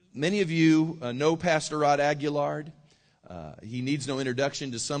Many of you know Pastor Rod Aguillard. He needs no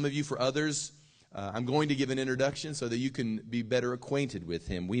introduction to some of you. For others, I'm going to give an introduction so that you can be better acquainted with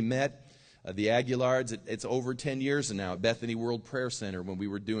him. We met the Aguillards, it's over 10 years now, at Bethany World Prayer Center when we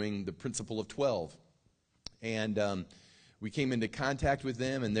were doing the Principle of 12. And we came into contact with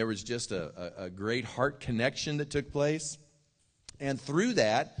them, and there was just a great heart connection that took place. And through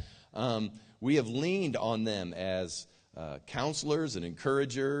that, we have leaned on them as counselors and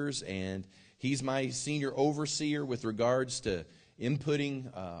encouragers, and he's my senior overseer with regards to inputting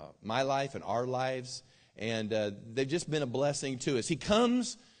my life and our lives, and they've just been a blessing to us. He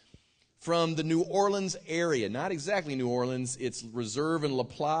comes from the New Orleans area, not exactly New Orleans, it's Reserve in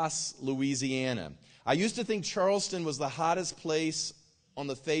Laplace, Louisiana. I used to think Charleston was the hottest place on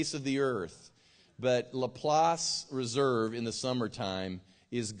the face of the earth, but Laplace Reserve in the summertime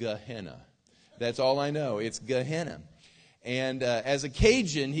is Gehenna. That's all I know, it's Gehenna. And as a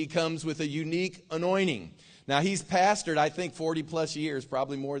Cajun, he comes with a unique anointing. Now, he's pastored, I think, 40 plus years,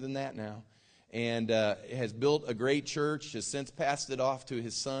 probably more than that now, and has built a great church, has since passed it off to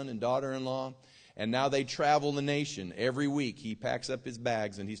his son and daughter-in-law, and now they travel the nation. Every week he packs up his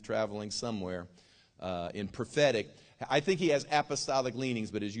bags and he's traveling somewhere in prophetic. I think he has apostolic leanings,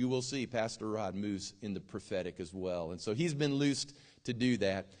 but as you will see, Pastor Rod moves in the prophetic as well. And so he's been loosed to do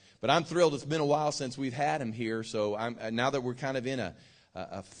that. But I'm thrilled. It's been a while since we've had him here, so now that we're kind of in a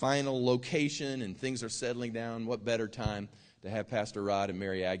final location and things are settling down, what better time to have Pastor Rod and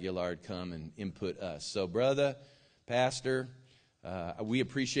Mary Aguillard come and input us. So, brother, pastor, we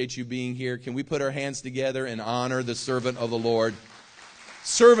appreciate you being here. Can we put our hands together and honor the servant of the Lord,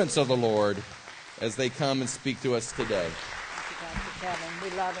 servants of the Lord, as they come and speak to us today? Thank you, Pastor Kevin.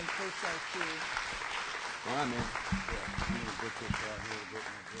 We love and appreciate you. Well, amen.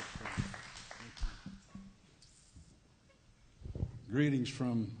 Greetings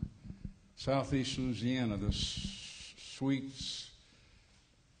from southeast Louisiana, the sweet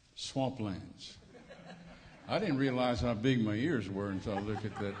swamplands. I didn't realize how big my ears were until I looked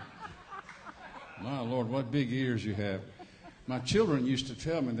at that. My Lord, what big ears you have. My children used to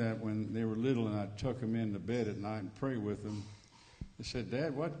tell me that when they were little and I'd tuck them into bed at night and pray with them. They said,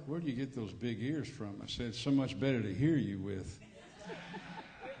 Dad, where do you get those big ears from? I said, it's so much better to hear you with.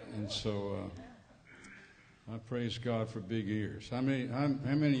 And so I praise God for big ears. How many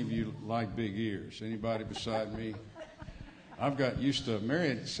of you like big ears? Anybody beside me? I've got used to, Mary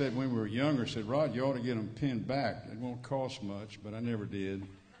had said when we were younger, said, Rod, you ought to get them pinned back. It won't cost much, but I never did.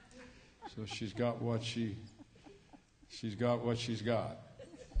 So she's got what she's got.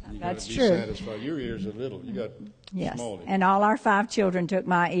 You That's be true. Satisfied. Your ears are little. You got Yes, small ears. and all our 5 children took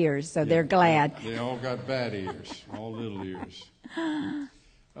my ears, so they're glad. They all got bad ears, all little ears.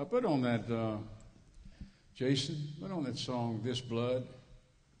 Put on that, Jason, put on that song, This Blood.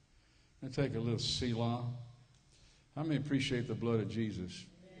 And take a little Selah. How many appreciate the blood of Jesus?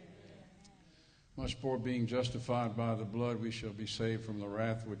 Much more being justified by the blood, we shall be saved from the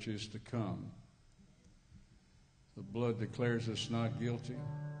wrath which is to come. The blood declares us not guilty.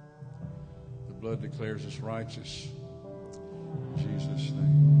 The blood declares us righteous. In Jesus'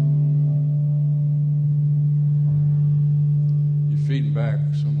 name. You're feeding back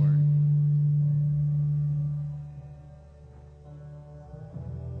somewhere.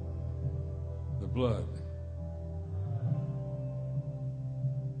 The blood.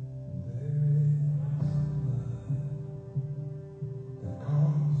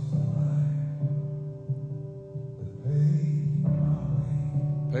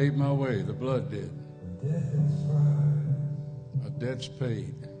 Paid my way, the blood did. A debt's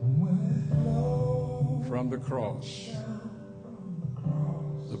paid from the cross.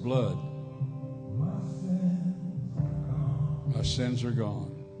 The blood. My sins are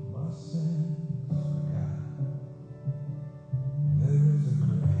gone.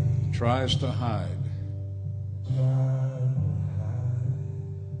 Tries to hide.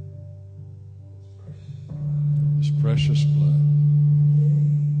 His precious blood.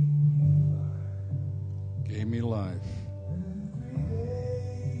 Gave me life.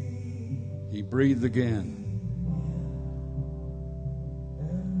 He breathed again.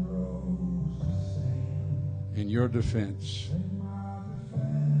 In your defense.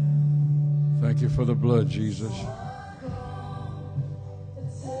 Thank you for the blood, Jesus.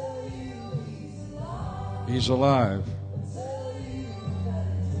 He's alive.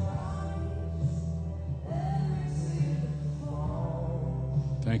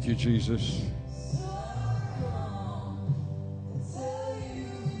 Thank you, Jesus.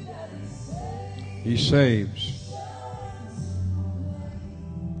 He saves.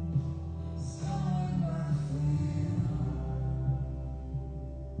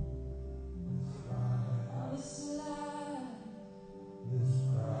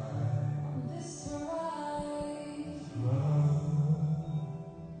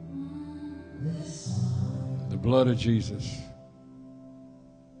 blood of Jesus.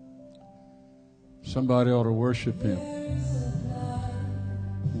 Somebody ought to worship him.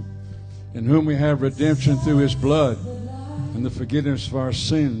 In whom we have redemption through his blood and the forgiveness of our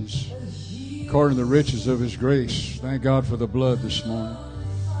sins according to the riches of his grace. Thank God for the blood this morning.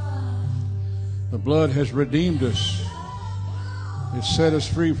 The blood has redeemed us. It set us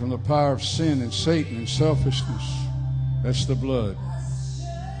free from the power of sin and Satan and selfishness. That's the blood.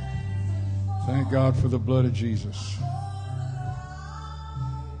 Thank God for the blood of Jesus.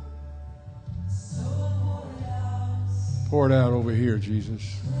 Pour it out over here,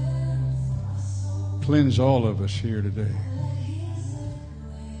 Jesus. Cleanse all of us here today.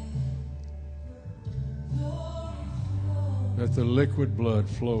 Let the liquid blood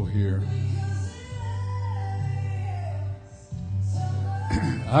flow here.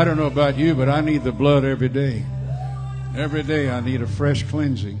 I don't know about you, but I need the blood every day. Every day I need a fresh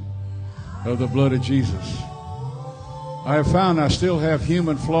cleansing of the blood of Jesus. I have found I still have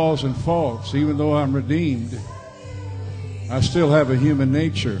human flaws and faults. Even though I'm redeemed, I still have a human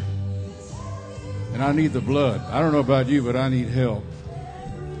nature. And I need the blood. I don't know about you, but I need help.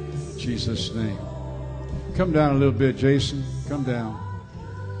 In Jesus' name. Come down a little bit, Jason. Come down.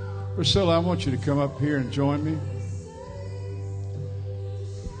 Priscilla, I want you to come up here and join me.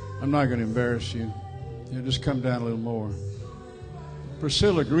 I'm not going to embarrass you. Just come down a little more.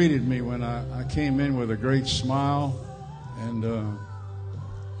 Priscilla greeted me when I came in with a great smile, and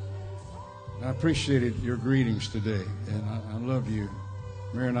I appreciated your greetings today, and I love you.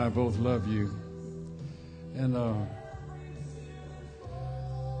 Mary and I both love you. And the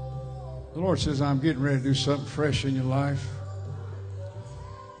Lord says, I'm getting ready to do something fresh in your life.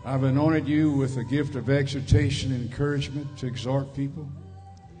 I've anointed you with the gift of exhortation and encouragement to exhort people.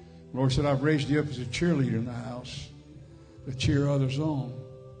 The Lord said, I've raised you up as a cheerleader in the house to cheer others on.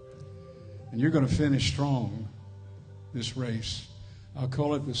 And you're going to finish strong this race. I'll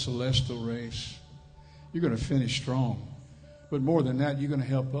call it the celestial race. You're going to finish strong. But more than that, you're going to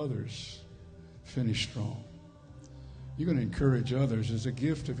help others finish strong. You're going to encourage others. There's a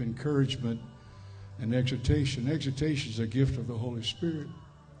gift of encouragement and exhortation. Exhortation is a gift of the Holy Spirit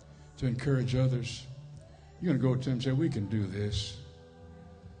to encourage others. You're going to go to them and say, we can do this.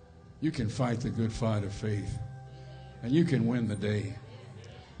 You can fight the good fight of faith. And you can win the day.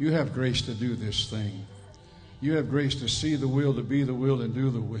 You have grace to do this thing. You have grace to see the will, to be the will, and do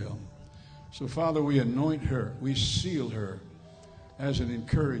the will. So, Father, we anoint her. We seal her as an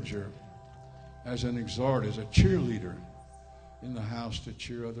encourager, as an exhorter, as a cheerleader in the house to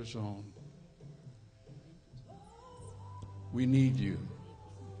cheer others on. We need you.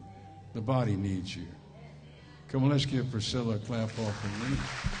 The body needs you. Come on, let's give Priscilla a clap offering.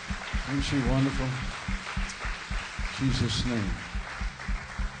 Isn't she wonderful? In Jesus' name.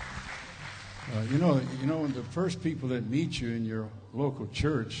 You know, the first people that meet you in your local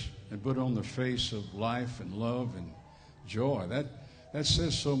church and put on the face of life and love and joy, that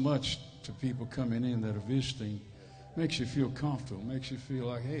says so much to people coming in that are visiting. Makes you feel comfortable. Makes you feel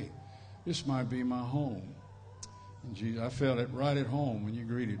like, hey, this might be my home. And Jesus, I felt it right at home when you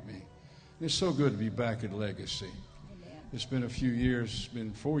greeted me. It's so good to be back at Legacy. Amen. It's been a few years. It's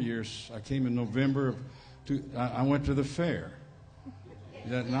been 4 years. I came in November. I went to the fair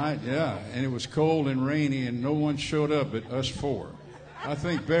that night, yeah, and it was cold and rainy, and no one showed up but us four. I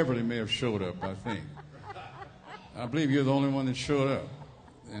think Beverly may have showed up, I believe you're the only one that showed up.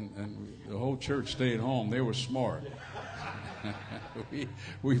 And the whole church stayed home. They were smart.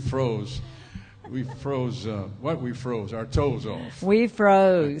 we froze. We froze. We froze our toes off. We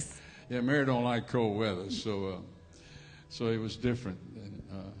froze. Yeah, Mary don't like cold weather, so it was different. And,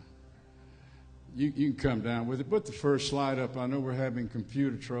 you can come down with it. Put the first slide up. I know we're having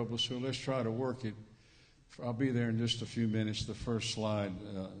computer trouble, so let's try to work it. I'll be there in just a few minutes. The first slide,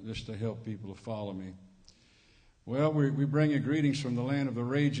 just to help people to follow me. Well, we bring you greetings from the land of the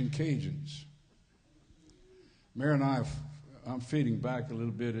raging Cajuns. Mary and I'm feeding back a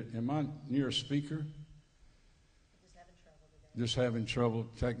little bit. Am I near a speaker? Just having trouble.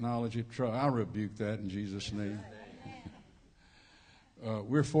 Technology trouble. I rebuke that in Jesus' name.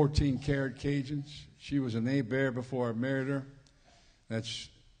 We're 14-karat Cajuns. She was an A-Bear before I married her. It's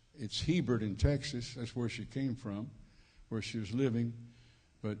Hebert in Texas. That's where she came from, where she was living.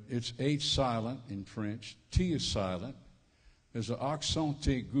 But it's H silent in French. T is silent. There's an accent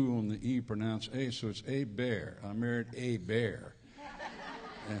aigu on the E pronounced A, so it's A-Bear. I married A-Bear.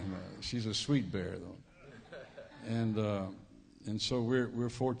 And she's a sweet bear, though. And so we're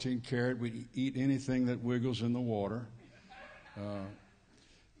 14-karat. We eat anything that wiggles in the water.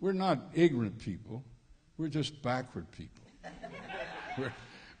 We're not ignorant people. We're just backward people.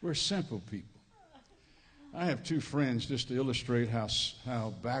 We're simple people. I have two friends just to illustrate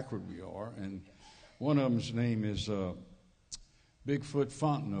how backward we are, and one of them's name is Bigfoot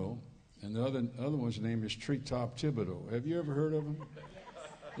Fontenot, and the other one's name is Treetop Thibodeau. Have you ever heard of them?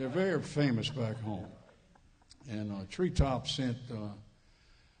 They're very famous back home. And Treetop sent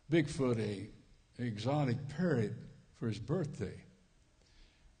Bigfoot a exotic parrot for his birthday.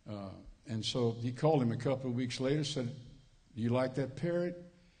 And so he called him a couple of weeks later, said, "Do you like that parrot?"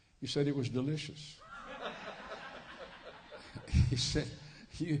 He said it was delicious. He said,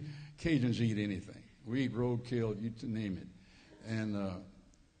 Cajuns eat anything. We eat roadkill, you name it. And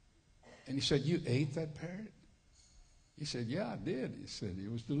he said, "You ate that parrot?" He said, "Yeah, I did." He said, "It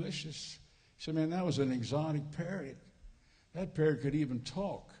was delicious." He said, "Man, that was an exotic parrot. That parrot could even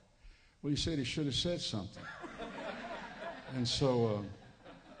talk." Well, he said he should have said something. And so,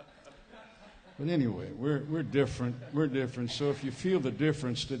 but anyway, we're different. We're different. So if you feel the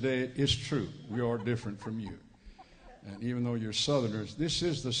difference today, it's true. We are different from you. And even though you're Southerners, this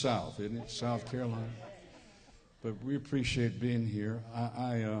is the South, isn't it? South Carolina. But we appreciate being here.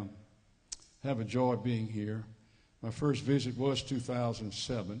 I have a joy being here. My first visit was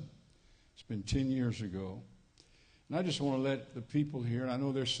 2007. It's been 10 years ago. And I just want to let the people here, and I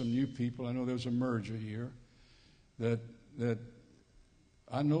know there's some new people, I know there's a merger here, that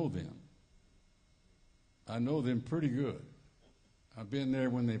I know them. I know them pretty good. I've been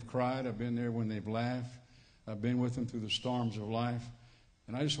there when they've cried. I've been there when they've laughed. I've been with them through the storms of life.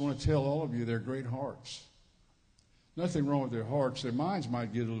 And I just want to tell all of you they're great hearts. Nothing wrong with their hearts. Their minds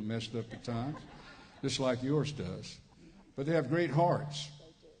might get a little messed up at times, just like yours does. But they have great hearts.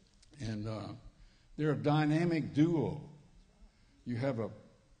 And they're a dynamic duo. You have a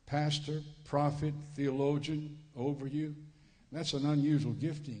pastor, prophet, theologian over you. That's an unusual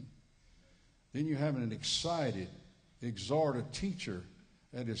gifting. Then you have an excited, exhorted teacher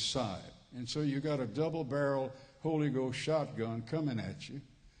at his side. And so you got a double-barrel Holy Ghost shotgun coming at you.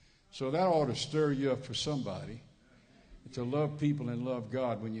 So that ought to stir you up for somebody, to love people and love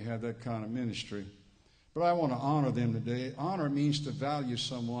God when you have that kind of ministry. But I want to honor them today. Honor means to value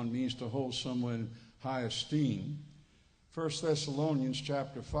someone, means to hold someone in high esteem. 1 Thessalonians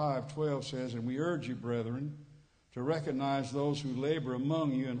chapter 5:12 says, "And we urge you, brethren, to recognize those who labor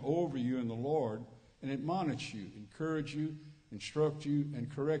among you and over you in the Lord, and admonish you, encourage you, instruct you, and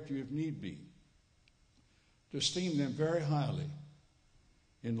correct you if need be. To esteem them very highly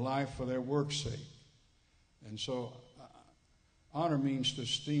in life for their work's sake." And so honor means to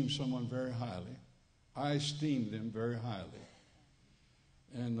esteem someone very highly. I esteem them very highly.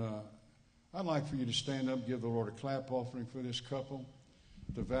 And I'd like for you to stand up, give the Lord a clap offering for this couple,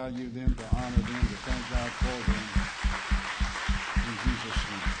 to value them, to honor them, to thank God for them. In Jesus'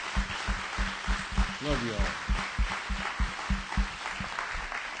 name. Love you all.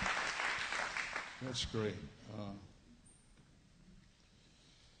 That's great.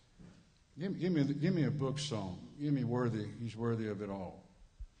 Give me a book song. Give me "Worthy." He's worthy of it all.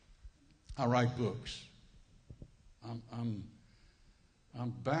 I write books.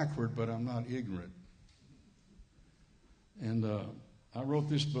 I'm backward, but I'm not ignorant. And I wrote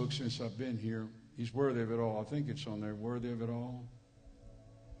this book since I've been here. He's worthy of it all. I think it's on there. Worthy of it all.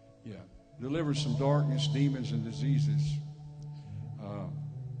 Yeah. Delivers from darkness, demons, and diseases.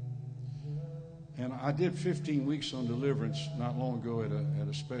 And I did 15 weeks on deliverance not long ago at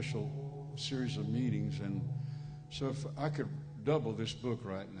a special series of meetings. And so if I could double this book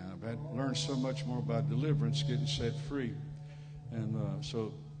right now. I've learned so much more about deliverance, getting set free. And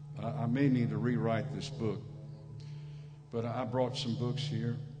so I may need to rewrite this book. But I brought some books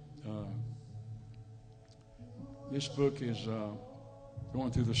here. This book is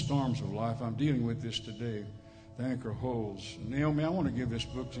Going Through the Storms of Life. I'm dealing with this today. The Anchor Holds. Naomi, I want to give this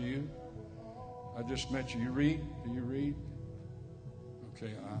book to you. I just met you. You read? Do you read?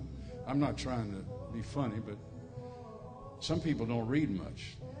 Okay. I'm not trying to be funny, but some people don't read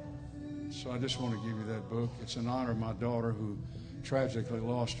much. So I just want to give you that book. It's in honor of my daughter who tragically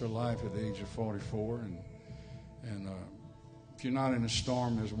lost her life at the age of 44. And if you're not in a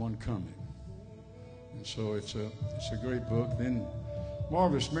storm, there's one coming. And so it's a great book. Then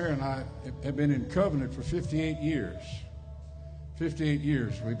Marvelous Mary and I have been in covenant for 58 years. 58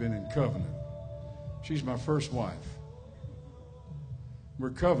 years we've been in covenant. She's my first wife.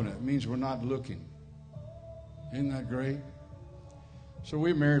 We're covenant. It means we're not looking. Isn't that great? So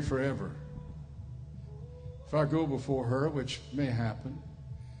we're married forever. If I go before her, which may happen,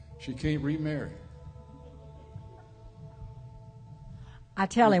 she can't remarry. I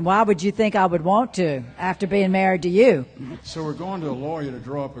tell him, why would you think I would want to after being married to you? So we're going to a lawyer to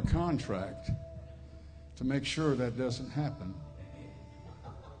draw up a contract to make sure that doesn't happen.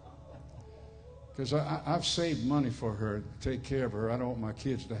 Because I've saved money for her to take care of her. I don't want my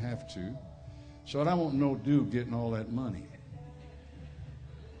kids to have to. So I don't want no dude getting all that money.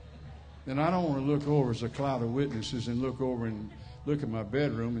 And I don't want to look over as a cloud of witnesses and look over and look at my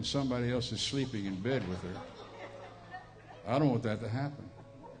bedroom and somebody else is sleeping in bed with her. I don't want that to happen.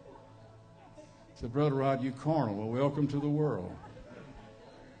 I said, Brother Rod, you carnal. Well, welcome to the world.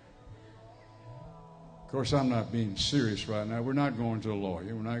 Of course, I'm not being serious right now. We're not going to a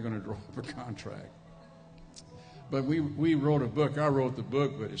lawyer. We're not going to draw up a contract. But we wrote a book. I wrote the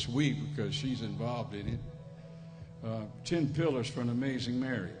book, but it's we because she's involved in it. 10 Pillars for an Amazing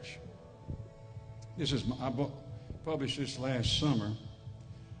Marriage. This is I published this last summer.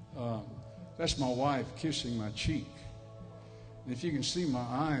 That's my wife kissing my cheek. And if you can see my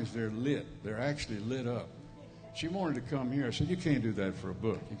eyes, they're lit. They're actually lit up. She wanted to come here. I said, you can't do that for a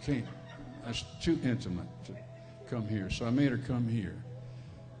book. You can't. That's too intimate to come here. So I made her come here.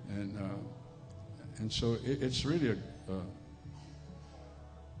 And so it's really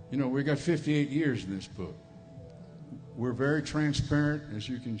we got 58 years in this book. We're very transparent, as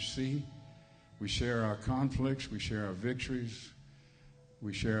you can see. We share our conflicts. We share our victories.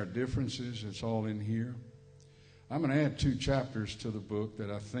 We share our differences. It's all in here. I'm going to add 2 chapters to the book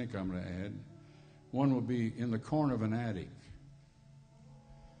that I think I'm going to add. One will be in the corner of an attic.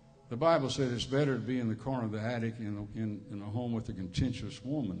 The Bible said it's better to be in the corner of the attic in a home with a contentious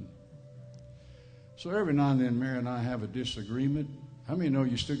woman. So every now and then, Mary and I have a disagreement. How many know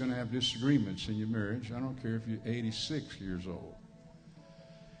you're still going to have disagreements in your marriage? I don't care if you're 86 years old.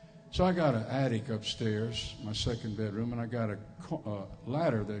 So I got an attic upstairs, my second bedroom, and I got a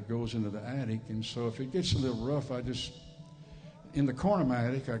ladder that goes into the attic. And so if it gets a little rough, in the corner of my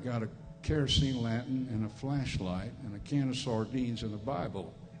attic, I got a kerosene lantern and a flashlight and a can of sardines and a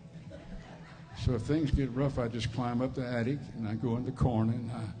Bible. So if things get rough, I just climb up the attic and I go in the corner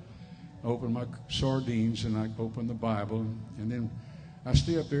and I open my sardines and I open the Bible. And then I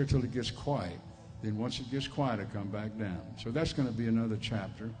stay up there till it gets quiet. Then once it gets quiet, I come back down. So that's going to be another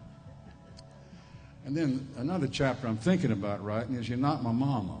chapter. And then another chapter I'm thinking about writing is You're Not My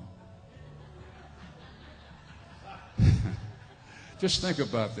Mama. Just think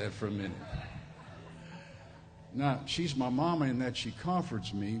about that for a minute. Now, she's my mama in that she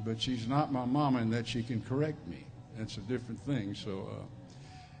comforts me, but she's not my mama in that she can correct me. That's a different thing. So,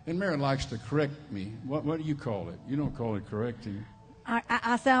 and Mary likes to correct me. What do you call it? You don't call it correcting.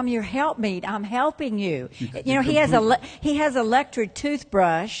 I say I'm your helpmeet. I'm helping you. He has electric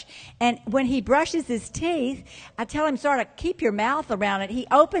toothbrush, and when he brushes his teeth, I tell him sort of keep your mouth around it. He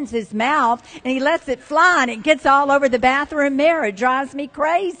opens his mouth and he lets it fly, and it gets all over the bathroom mirror. It drives me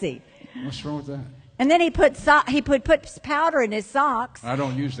crazy. What's wrong with that? And then he puts powder in his socks. I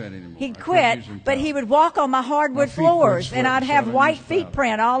don't use that anymore. He'd quit, but he would walk on my hardwood floors, and I'd have white feet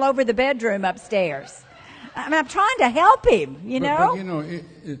print all over the bedroom upstairs. I mean, I'm trying to help him,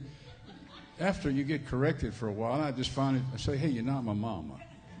 But after you get corrected for a while, I just find it, I say, hey, you're not my mama.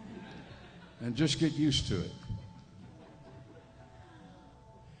 And just get used to it.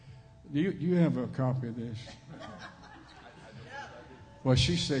 Do you have a copy of this? Well,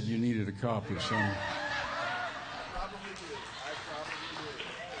 she said you needed a copy, so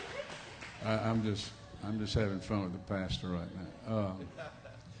I'm just having fun with the pastor right now.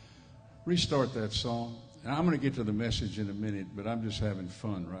 Restart that song. Now, I'm going to get to the message in a minute, but I'm just having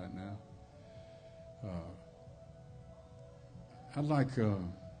fun right now. I'd like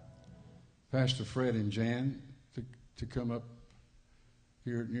Pastor Fred and Jan to come up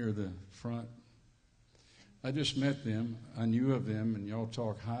here near the front. I just met them. I knew of them, and y'all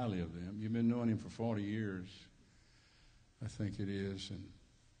talk highly of them. You've been knowing him for 40 years, I think it is. And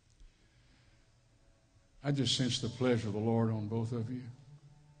I just sense the pleasure of the Lord on both of you.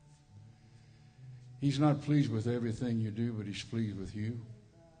 He's not pleased with everything you do, but he's pleased with you.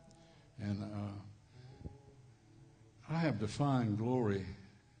 And I have defined glory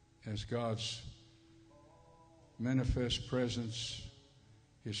as God's manifest presence,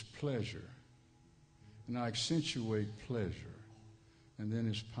 his pleasure. And I accentuate pleasure and then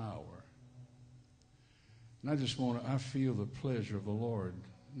his power. And I feel the pleasure of the Lord,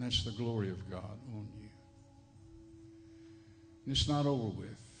 and that's the glory of God on you. And it's not over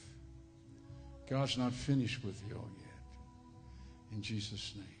with. God's not finished with you all yet. In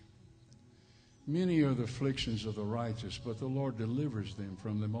Jesus' name. Many are the afflictions of the righteous, but the Lord delivers them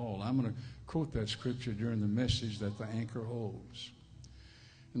from them all. I'm going to quote that scripture during the message that the anchor holds.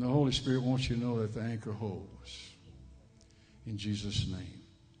 And the Holy Spirit wants you to know that the anchor holds. In Jesus' name.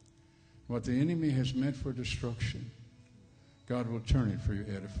 What the enemy has meant for destruction, God will turn it for your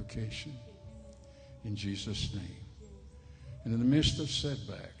edification. In Jesus' name. And in the midst of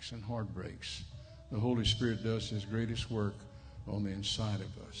setbacks and heartbreaks, the Holy Spirit does His greatest work on the inside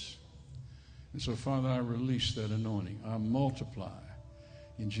of us. And so, Father, I release that anointing. I multiply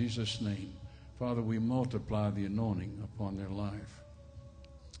in Jesus' name. Father, we multiply the anointing upon their life.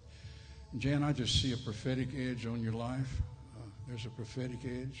 Jan, I just see a prophetic edge on your life. There's a prophetic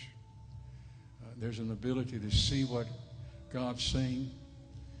edge. There's an ability to see what God's saying.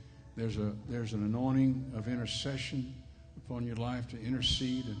 There's an anointing of intercession upon your life to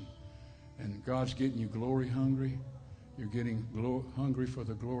intercede, and God's getting you glory hungry. You're getting hungry for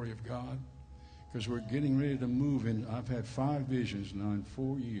the glory of God, because we're getting ready to move in. I've had 5 visions now in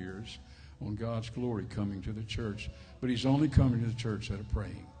 4 years on God's glory coming to the church, but He's only coming to the church that are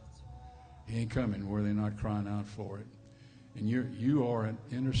praying. He ain't coming where they're not crying out for it. And you are an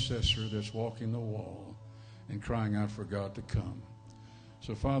intercessor that's walking the wall and crying out for God to come.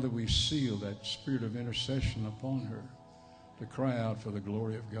 So, Father, we seal that spirit of intercession upon her to cry out for the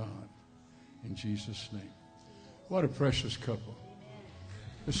glory of God in Jesus' name. What a precious couple.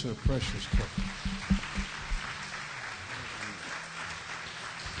 This is a precious couple.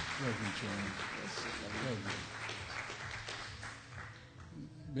 Love you, John. Love you.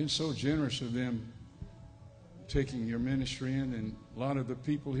 Been so generous of them taking your ministry in, and a lot of the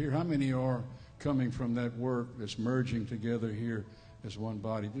people here. How many are coming from that work that's merging together here as one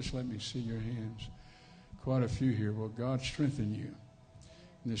body? Just let me see your hands. Quite a few here. Well, God strengthen you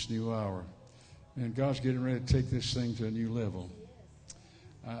in this new hour. And God's getting ready to take this thing to a new level.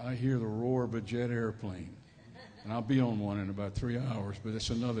 I hear the roar of a jet airplane. And I'll be on one in about 3 hours, but it's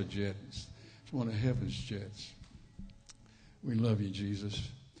another jet. It's one of heaven's jets. We love you, Jesus.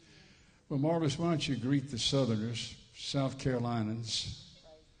 Well, Marvelous, why don't you greet the Southerners, South Carolinians?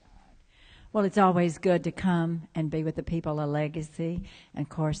 Well, it's always good to come and be with the people of Legacy. And, of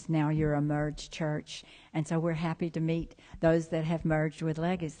course, now you're a merged church. And so we're happy to meet those that have merged with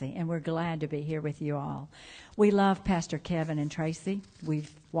Legacy. And we're glad to be here with you all. We love Pastor Kevin and Tracy.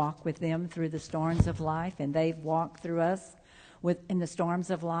 We've walked with them through the storms of life, and they've walked through us in the storms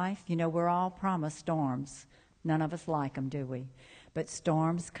of life. You know, we're all promised storms. None of us like them, do we? But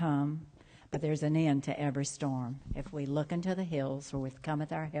storms come. But there's an end to every storm. If we look into the hills, where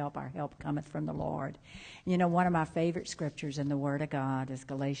cometh our help cometh from the Lord. You know, one of my favorite scriptures in the Word of God is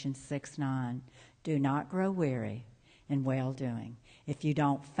Galatians 6:9. Do not grow weary in well-doing. If you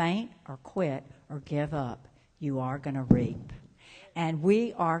don't faint or quit or give up, you are going to reap. And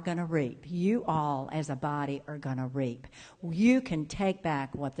we are going to reap. You all, as a body, are going to reap. You can take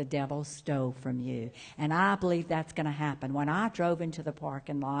back what the devil stole from you. And I believe that's going to happen. When I drove into the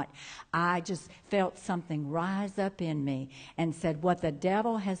parking lot, I just felt something rise up in me and said, what the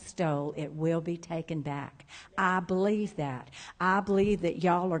devil has stole, it will be taken back. I believe that. I believe that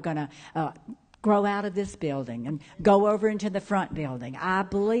y'all are going to grow out of this building and go over into the front building. I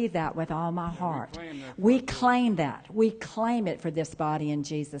believe that with all my heart. We claim that. We claim it for this body in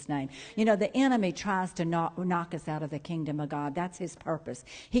Jesus' name. You know, the enemy tries to knock us out of the kingdom of God. That's his purpose.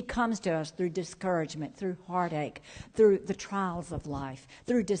 He comes to us through discouragement, through heartache, through the trials of life,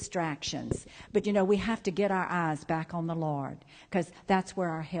 through distractions. But, you know, we have to get our eyes back on the Lord, because that's where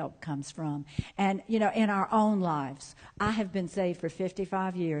our help comes from. And, you know, in our own lives, I have been saved for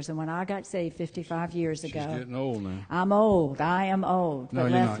 55 years, and when I got saved 55 years ago. She's getting old now. I'm old. I am old. No,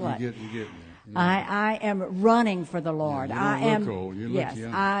 but you're guess not. what? You're getting there. I am running for the Lord. Yeah, you don't look old. You look yes.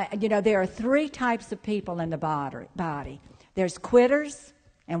 young. You know, there are 3 types of people in the body. There's quitters,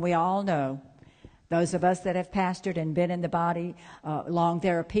 and we all know. Those of us that have pastored and been in the body long,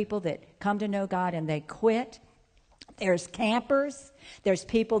 there are people that come to know God and they quit. There's campers. There's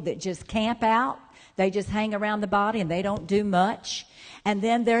people that just camp out. They just hang around the body and they don't do much. And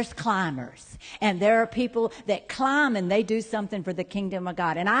then there's climbers. And there are people that climb and they do something for the kingdom of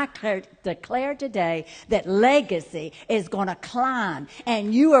God. And I declare today that Legacy is going to climb,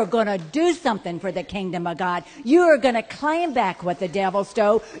 and you are going to do something for the kingdom of God. You are going to claim back what the devil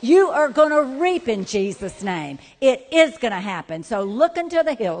stole. You are going to reap in Jesus' name. It is going to happen. So look unto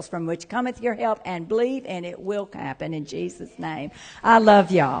the hills from which cometh your help, and believe, and it will happen in Jesus' name. I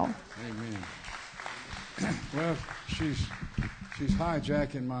love y'all. Amen. Well, she's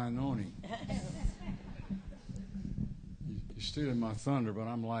hijacking my anointing. You're stealing my thunder, but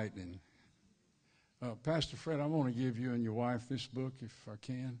I'm lightning. Pastor Fred, I want to give you and your wife this book, if I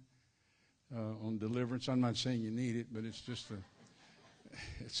can, on deliverance. I'm not saying you need it, but it's just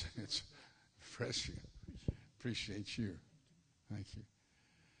it's fresh. Appreciate you. Thank you.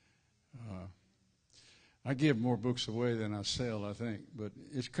 I give more books away than I sell, I think, but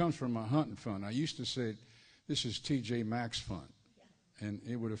it comes from my hunting fund. I used to say, this is T.J. Maxx fund, and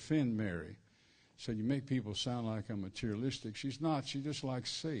it would offend Mary. So you make people sound like I'm materialistic. She's not. She just likes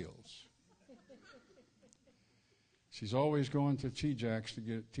sales. She's always going to T-Jacks to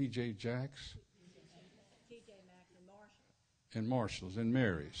get T.J. Jacks and Marshalls and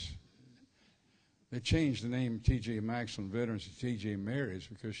Mary's. They changed the name T.J. Maxx on Veterans to T.J. Mary's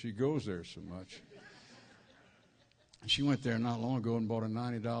because she goes there so much. She went there not long ago and bought a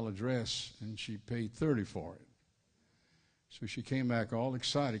 $90 dress, and she paid $30 for it. So she came back all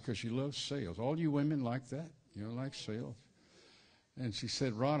excited because she loves sales. All you women like that, like sales. And she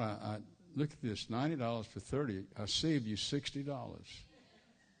said, Rod, I look at this, $90 for $30. I saved you $60.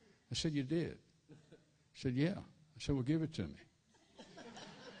 I said, you did? She said, yeah. I said, well, give it to me.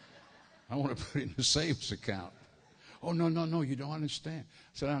 I want to put it in the savings account. Oh, no, you don't understand. I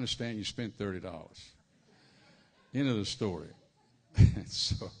said, I understand you spent $30. End of the story.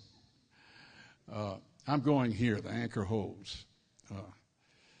 So I'm going here. The anchor holds.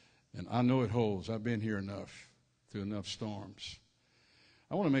 And I know it holds. I've been here enough, through enough storms.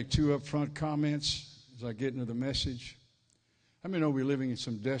 I want to make two upfront comments as I get into the message. How many know we're living in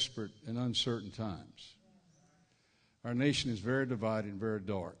some desperate and uncertain times? Our nation is very divided and very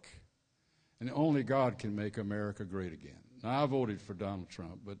dark. And only God can make America great again. Now, I voted for Donald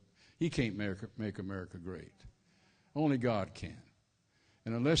Trump, but he can't make America great. Only God can.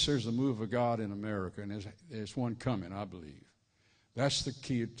 And unless there's a move of God in America, and there's one coming, I believe, that's the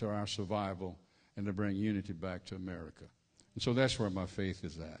key to our survival and to bring unity back to America. And so that's where my faith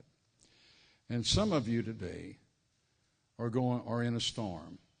is at. And some of you today are in a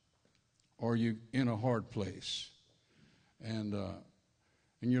storm, or you in a hard place, and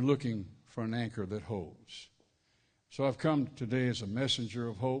you're looking for an anchor that holds. So I've come today as a messenger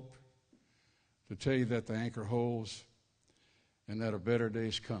of hope to tell you that the anchor holds and that a better day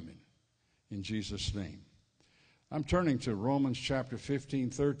is coming in Jesus' name. I'm turning to Romans chapter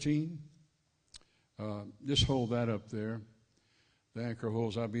 15:13. Just hold that up there. The anchor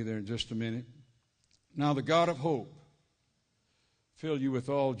holds. I'll be there in just a minute. Now the God of hope fill you with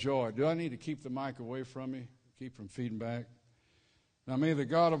all joy. Do I need to keep the mic away from me? Keep from feeding back? Now may the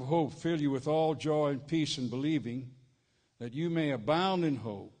God of hope fill you with all joy and peace in believing, that you may abound in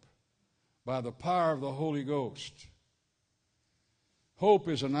hope by the power of the Holy Ghost. Hope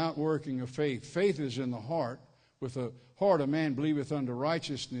is an outworking of faith. Faith is in the heart. With the heart a man believeth unto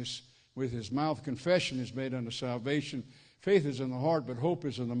righteousness. With his mouth confession is made unto salvation. Faith is in the heart, but hope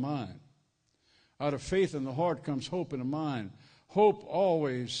is in the mind. Out of faith in the heart comes hope in the mind. Hope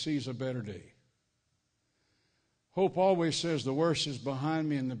always sees a better day. Hope always says the worst is behind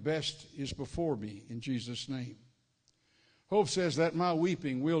me and the best is before me, in Jesus' name. Hope says that my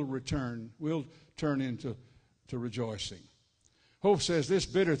weeping will turn into rejoicing. Hope says this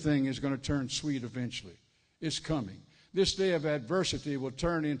bitter thing is going to turn sweet eventually. It's coming. This day of adversity will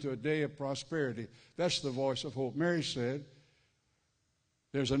turn into a day of prosperity. That's the voice of hope. Mary said,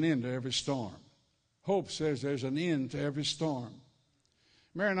 there's an end to every storm. Hope says there's an end to every storm.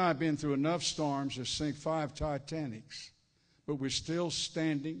 Mary and I have been through enough storms to sink 5 Titanics, but we're still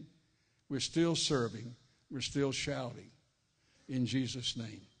standing, we're still serving, we're still shouting in Jesus'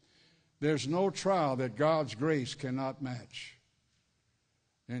 name. There's no trial that God's grace cannot match,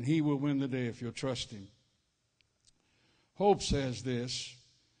 and He will win the day if you'll trust Him. Hope says this,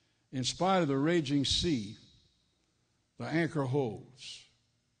 in spite of the raging sea, the anchor holds.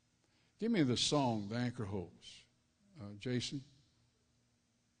 Give me the song, The Anchor Holds. Jason?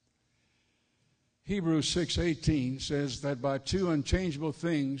 Hebrews 6:18 says that by 2 unchangeable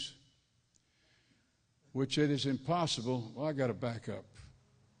things, which it is impossible. Well, I got to back up.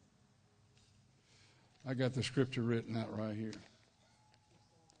 I got the scripture written out right here.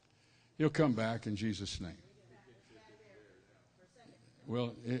 He'll come back in Jesus' name.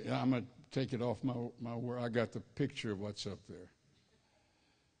 Well, I'm going to take it off my word. I got the picture of what's up there.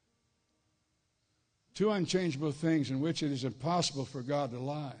 2 unchangeable things in which it is impossible for God to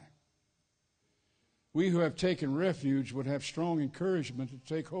lie. We who have taken refuge would have strong encouragement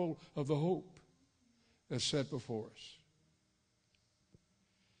to take hold of the hope that's set before us.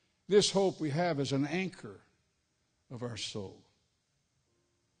 This hope we have is an anchor of our soul.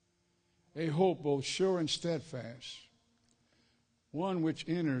 A hope both sure and steadfast, one which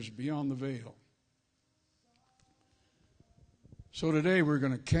enters beyond the veil. So today we're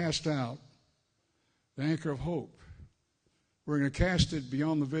going to cast out the anchor of hope. We're going to cast it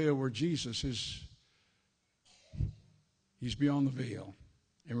beyond the veil where Jesus is. He's beyond the veil.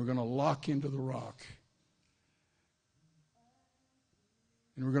 And we're going to lock into the rock.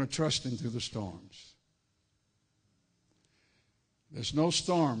 And we're going to trust Him through the storms. There's no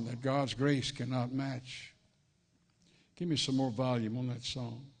storm that God's grace cannot match. Give me some more volume on that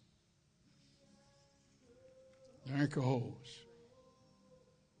song. The anchor holds.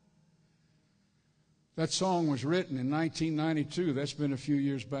 That song was written in 1992. That's been a few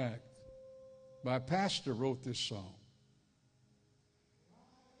years back. By a pastor wrote this song.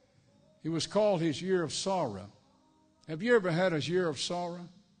 It was called his Year of Sorrow. Have you ever had a year of sorrow?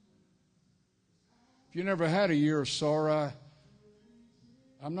 If you never had a year of sorrow,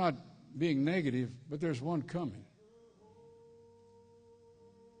 I'm not being negative, but there's one coming.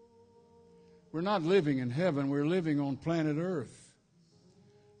 We're not living in heaven. We're living on planet Earth.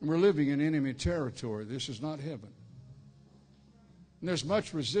 And we're living in enemy territory. This is not heaven. And there's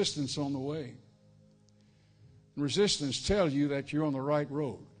much resistance on the way. And resistance tells you that you're on the right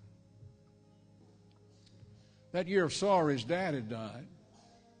road. That year of sorrow, his dad had died.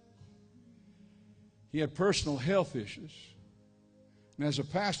 He had personal health issues. And as a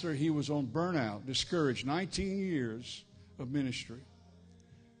pastor, he was on burnout, discouraged, 19 years of ministry,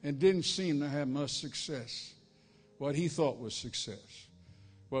 and didn't seem to have much success. What he thought was success.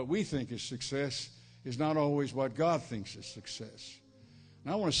 What we think is success is not always what God thinks is success.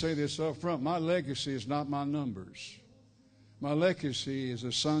 And I want to say this up front. My legacy is not my numbers. My legacy is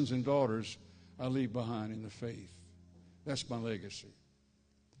the sons and daughters I leave behind in the faith. That's my legacy.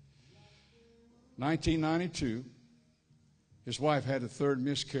 1992, his wife had a third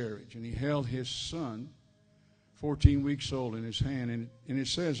miscarriage, and he held his son, 14 weeks old, in his hand. And it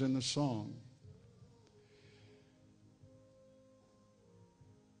says in the song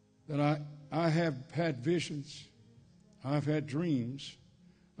that I have had visions, I've had dreams,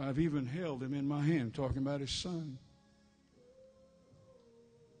 I've even held him in my hand, talking about his son.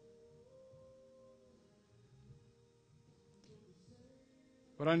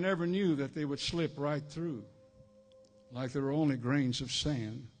 But I never knew that they would slip right through, like they were only grains of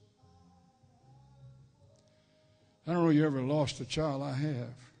sand. I don't know if you ever lost a child. I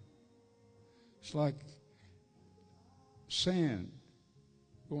have. It's like sand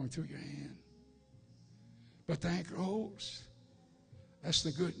going through your hand. But the anchor holds. That's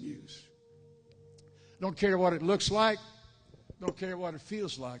the good news. Don't care what it looks like. Don't care what it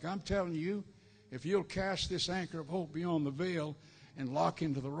feels like. I'm telling you, if you'll cast this anchor of hope beyond the veil and lock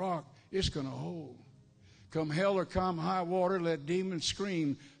into the rock, it's going to hold. Come hell or come high water, let demons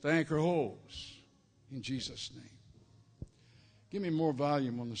scream, the anchor holds. In Jesus' name. Give me more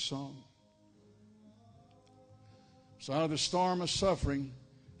volume on the song. So out of the storm of suffering,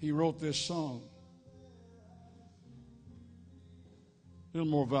 he wrote this song. A little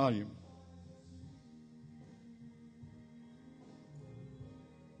more volume.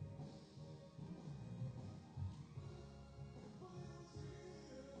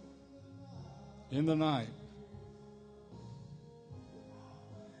 In the night,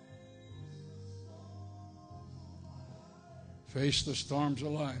 face the storms of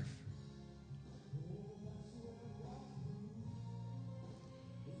life.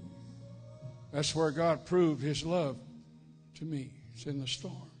 That's where God proved his love to me. It's in the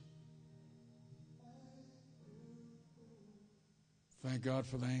storm. Thank God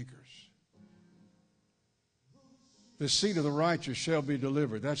for the anchors. The seed of the righteous shall be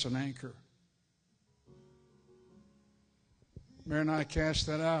delivered. That's an anchor. Mary and I cast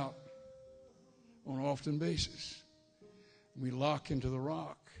that out on an often basis. We lock into the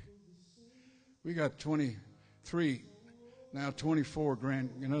rock. We got 23, now 24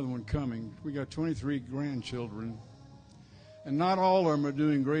 another one coming. We got 23 grandchildren. And not all of them are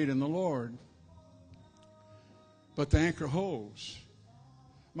doing great in the Lord. But the anchor holds.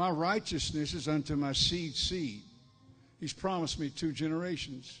 My righteousness is unto my seed. He's promised me 2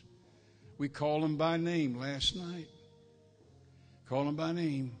 generations. We called them by name last night. Called them by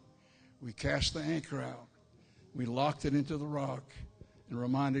name. We cast the anchor out. We locked it into the rock and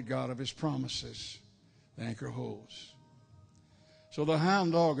reminded God of his promises. The anchor holds. So the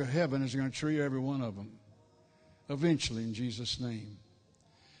hound dog of heaven is going to tree every one of them. Eventually, in Jesus' name.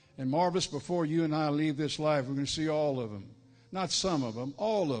 And marvelous, before you and I leave this life, we're going to see all of them. Not some of them,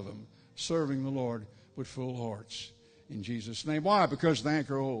 all of them serving the Lord with full hearts. In Jesus' name. Why? Because the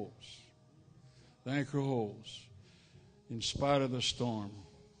anchor holds. The anchor holds. In spite of the storm.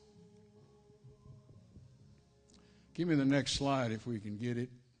 Give me the next slide if we can get it.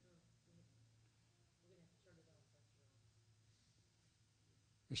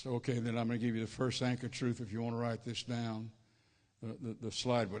 Okay, then I'm going to give you the first anchor truth if you want to write this down. The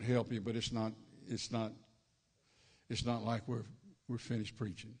slide would help you, but it's not like we're finished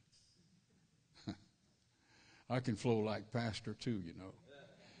preaching. I can flow like Pastor too, you know.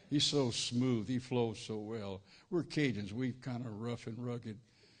 He's so smooth. He flows so well. We're Cajuns. We're kind of rough and rugged.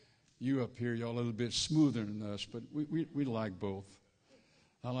 You up here, y'all a little bit smoother than us, but we like both.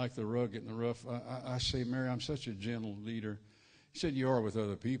 I like the rugged and the rough. I say, Mary, I'm such a gentle leader. He said, you are with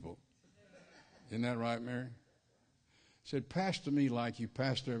other people. Isn't that right, Mary? Said, pastor me like you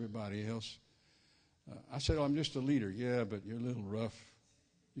pastor everybody else. I said, I'm just a leader. Yeah, but you're a little rough.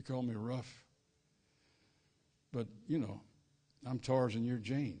 You call me rough. But, I'm Tarzan, you're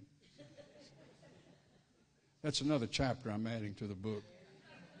Jane. That's another chapter I'm adding to the book.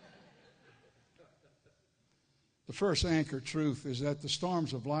 The first anchor truth is that the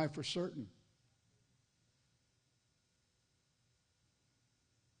storms of life are certain.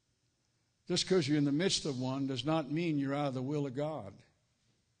 Just because you're in the midst of one does not mean you're out of the will of God.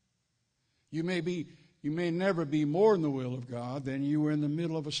 You may never be more in the will of God than you were in the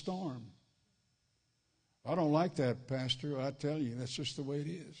middle of a storm. I don't like that, Pastor. I tell you, that's just the way it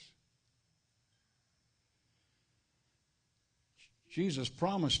is. Jesus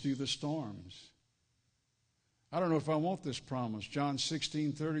promised you the storms. I don't know if I want this promise. John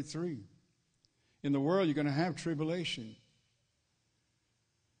 16:33. In the world, you're going to have tribulation.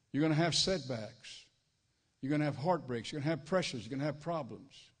 You're going to have setbacks. You're going to have heartbreaks. You're going to have pressures. You're going to have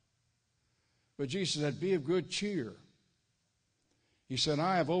problems. But Jesus said, be of good cheer. He said,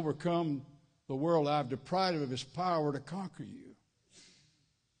 I have overcome the world. I have deprived it of its power to conquer you.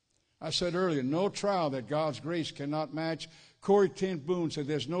 I said earlier, no trial that God's grace cannot match. Corrie ten Boom said,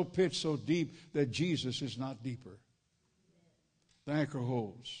 there's no pit so deep that Jesus is not deeper. The anchor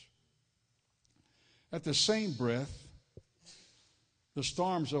holds. At the same breath, the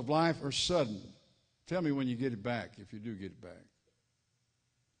storms of life are sudden. Tell me when you get it back, if you do get it back.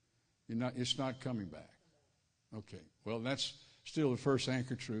 It's not coming back. Okay, well, that's still the first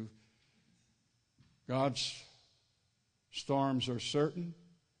anchor truth. God's storms are certain,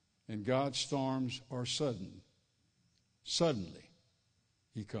 and God's storms are sudden. Suddenly,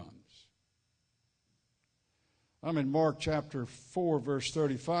 he comes. I'm in Mark chapter 4, verse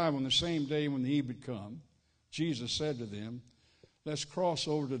 35. On the same day when the eve had come, Jesus said to them, let's cross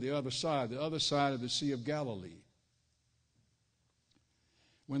over to the other side of the Sea of Galilee.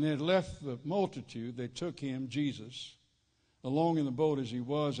 When they had left the multitude, they took him, Jesus, along in the boat as he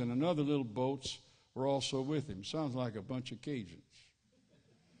was, and another little boats were also with him. Sounds like a bunch of Cajuns.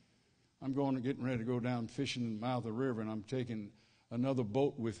 I'm getting ready to go down fishing in the mouth of the river, and I'm taking another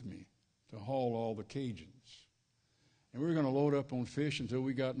boat with me to haul all the Cajuns. And we were going to load up on fish until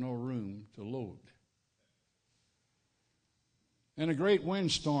we got no room to load. And a great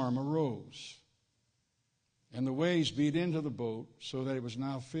windstorm arose, and the waves beat into the boat so that it was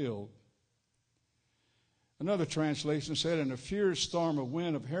now filled. Another translation said, and a fierce storm of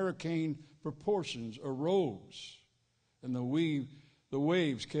wind of hurricane proportions arose, and the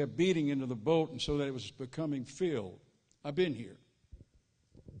waves kept beating into the boat, and so that it was becoming filled. I've been here.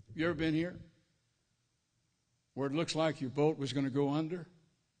 You ever been here? Where it looks like your boat was going to go under?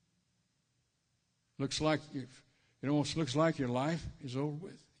 It almost looks like your life is over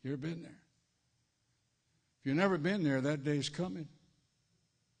with. You ever been there? If you've never been there, that day's coming.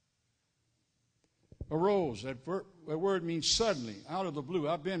 Arose, that word means suddenly, out of the blue.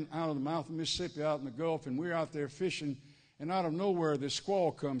 I've been out of the mouth of Mississippi, out in the Gulf, and we're out there fishing, and out of nowhere this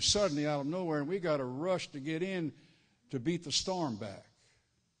squall comes suddenly out of nowhere, and we got to rush to get in to beat the storm back.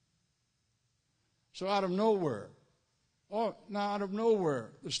 So out of nowhere, the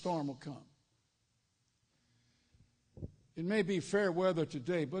storm will come. It may be fair weather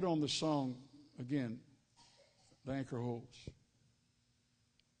today, but on the song, again, the anchor holds.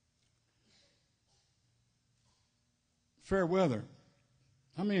 Fair weather.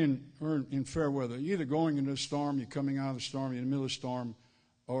 How many are in fair weather? You're either going into a storm, you're coming out of the storm, you're in the middle of the storm,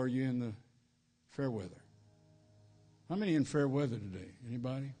 or you're in the fair weather. How many in fair weather today?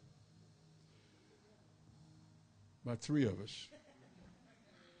 Anybody? About 3 of us.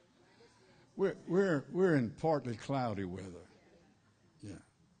 We're in partly cloudy weather. Yeah,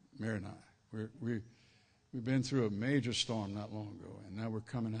 Mary and I. We've been through a major storm not long ago, and now we're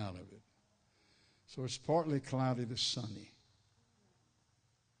coming out of it. So it's partly cloudy to sunny.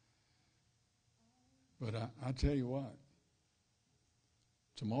 But I tell you what,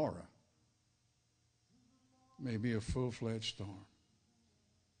 tomorrow may be a full-fledged storm.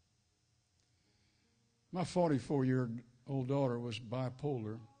 My 44-year-old daughter was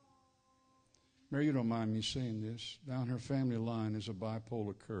bipolar. Mary, you don't mind me saying this. Down her family line is a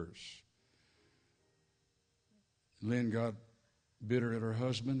bipolar curse. Lynn got bitter at her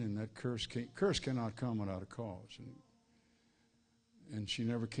husband, and that curse cannot come without a cause. And she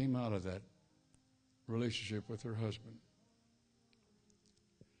never came out of that relationship with her husband.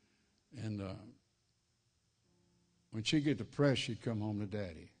 And when she'd get depressed, she'd come home to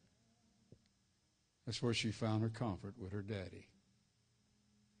Daddy. That's where she found her comfort, with her daddy.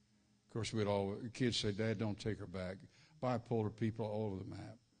 Of course, kids say, Dad, don't take her back. Bipolar people all over the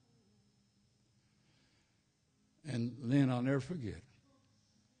map. And Lynn, I'll never forget.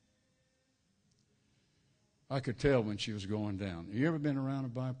 I could tell when she was going down. Have you ever been around a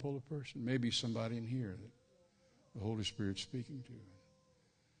bipolar person? Maybe somebody in here that the Holy Spirit's speaking to.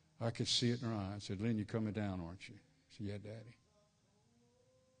 I could see it in her eyes. I said, Lynn, you're coming down, aren't you? She said, yeah, Daddy.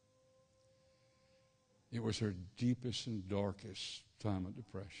 It was her deepest and darkest time of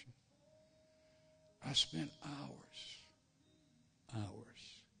depression. I spent hours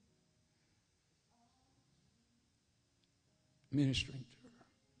ministering to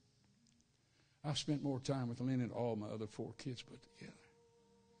her. I've spent more time with Lynn than all my other 4 kids put together.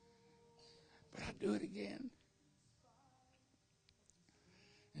 But I'd do it again.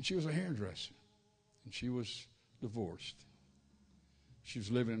 And she was a hairdresser. And she was divorced. She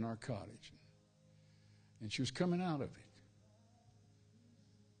was living in our cottage. And she was coming out of it.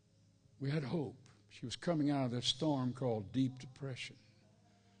 We had hope. She was coming out of that storm called deep depression.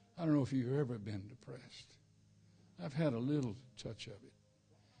 I don't know if you've ever been depressed. I've had a little touch of it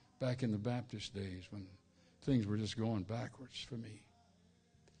back in the Baptist days when things were just going backwards for me.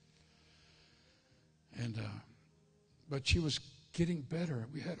 And but she was getting better.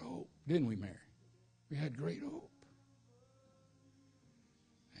 We had hope, didn't we, Mary? We had great hope.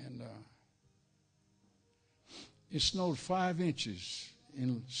 And it snowed 5 inches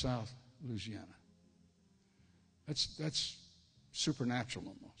in South Louisiana. That's supernatural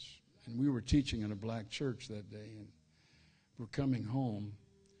almost. And we were teaching in a black church that day, and we're coming home.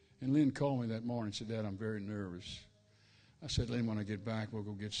 And Lynn called me that morning and said, Dad, I'm very nervous. I said, Lynn, when I get back, we'll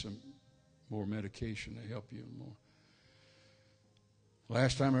go get some more medication to help you more.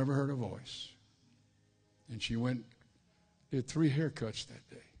 Last time I ever heard her voice. And she did 3 haircuts that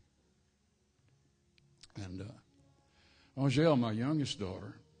day. And Angele, my youngest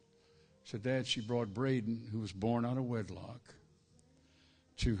daughter, said, Dad, she brought Braden, who was born out of wedlock,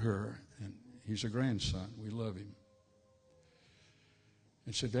 to her. And he's a grandson. We love him.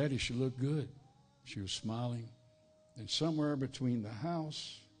 And said, Daddy, she looked good. She was smiling. And somewhere between the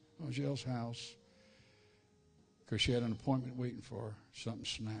house, Angele's house, because she had an appointment waiting for her, something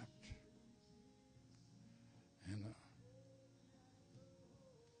snapped. And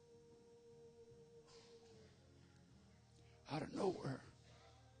out of nowhere,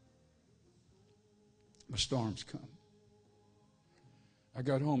 the storms come. I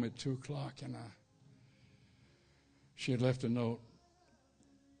got home at 2 o'clock, and she had left a note.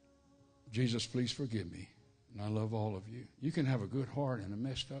 Jesus, please forgive me, and I love all of you. You can have a good heart and a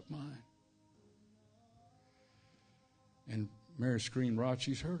messed up mind. And Mary screamed, Rod,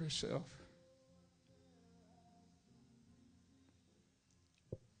 she's hurt herself.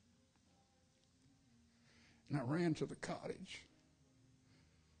 And I ran to the cottage.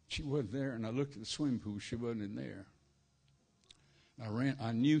 She wasn't there, and I looked at the swimming pool. She wasn't in there.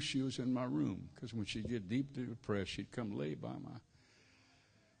 I knew she was in my room, because when she'd get deeply depressed, she'd come lay by my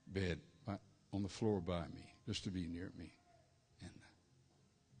bed on the floor by me, just to be near me.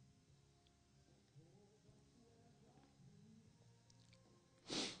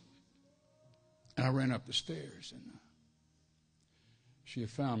 And I ran up the stairs, and she had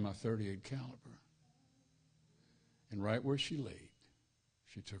found my .38 caliber. And right where she laid,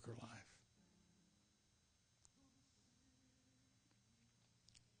 she took her life.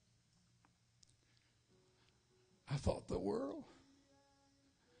 I thought the world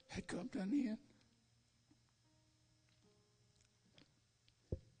had come to an end.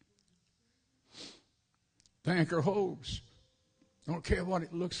 The anchor holds. I don't care what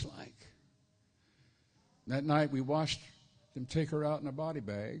it looks like. That night we watched them take her out in a body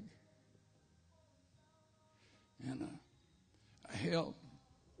bag. And I held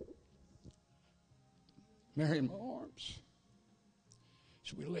Mary in my arms.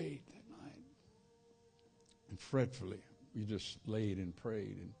 So we laid that night. And fretfully, we just laid and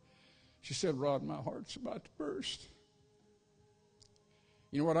prayed. And she said, Rod, my heart's about to burst.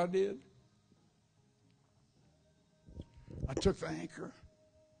 You know what I did? I took the anchor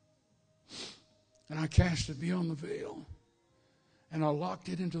and I cast it beyond the veil and I locked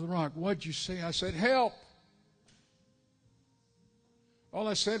it into the rock. What'd you say? I said, help. All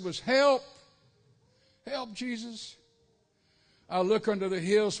I said was, help. Help, Jesus. I look unto the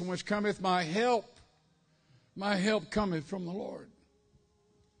hills from which cometh my help. My help cometh from the Lord.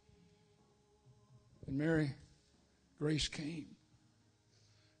 And Mary, grace came.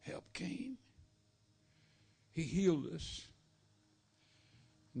 Help came. He healed us.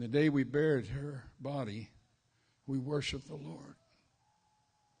 And the day we buried her body, we worshiped the Lord.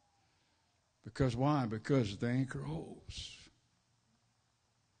 Because why? Because the anchor holds.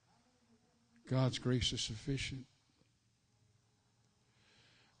 God's grace is sufficient.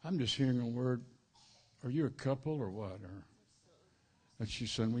 I'm just hearing a word Are you a couple or what? Or and she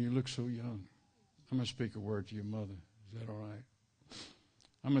said, well, you look so young. I'm going to speak a word to your mother. Is that all right?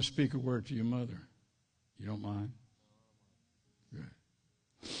 I'm going to speak a word to your mother. You don't mind? Good.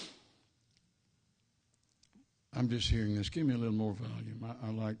 I'm just hearing this. Give me a little more volume. I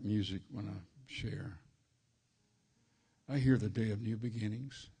like music when I share. I hear the day of new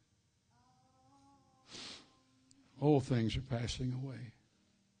beginnings. Old things are passing away.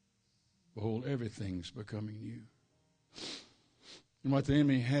 Behold, everything's becoming new. And what the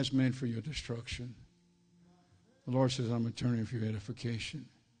enemy has meant for your destruction, the Lord says, I'm turning for your edification.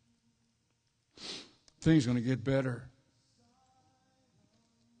 Things are going to get better.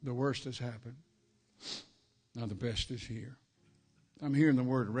 The worst has happened. Now the best is here. I'm hearing the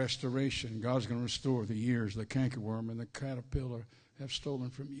word restoration. God's going to restore the years the cankerworm and the caterpillar have stolen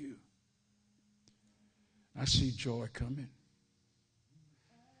from you. I see joy coming.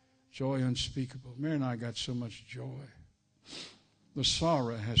 Joy unspeakable. Mary and I got so much joy. The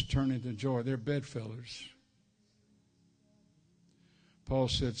sorrow has turned into joy. They're bedfellows. Paul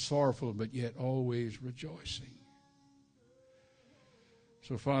said, sorrowful, but yet always rejoicing.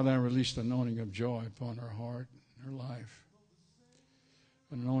 So, Father, I release the anointing of joy upon her heart, her life.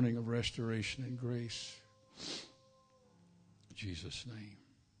 An anointing of restoration and grace. In Jesus' name.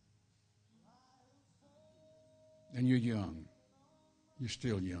 And you're young. You're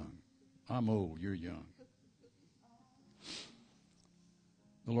still young. I'm old. You're young.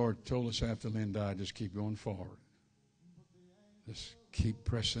 The Lord told us after Lynn died, just keep going forward. Just keep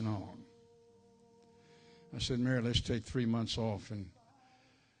pressing on. I said, Mary, let's take 3 months off and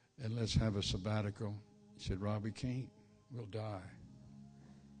let's have a sabbatical. He said, Rob, we can't. We'll die.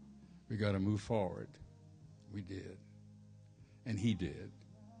 We got to move forward. We did. And he did.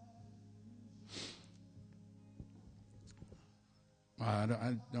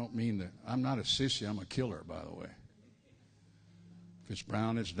 I don't mean that. I'm not a sissy. I'm a killer, by the way. If it's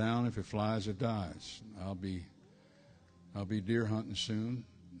brown, it's down. If it flies, it dies. I'll be deer hunting soon,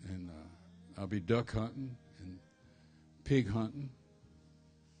 and I'll be duck hunting and pig hunting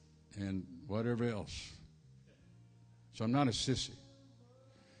and whatever else. So I'm not a sissy,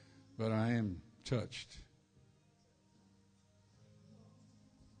 but I am touched.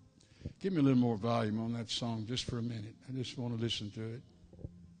 Give me a little more volume on that song just for a minute. I just want to listen to it.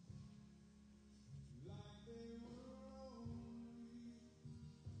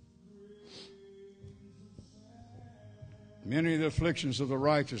 Many are the afflictions of the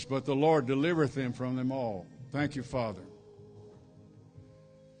righteous, but the Lord delivereth them from them all. Thank you, Father.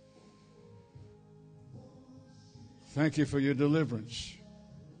 Thank you for your deliverance.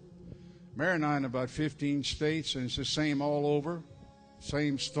 Mary and I in about 15 states, and it's the same all over.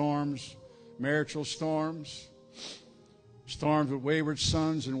 Same storms, marital storms, storms with wayward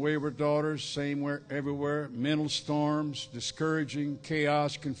sons and wayward daughters, same everywhere. Mental storms, discouraging,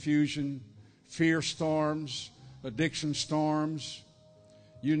 chaos, confusion, fear storms, addiction storms.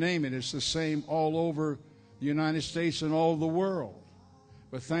 You name it, it's the same all over the United States and all the world.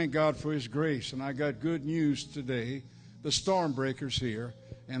 But thank God for His grace. And I got good news today. The storm breaker's here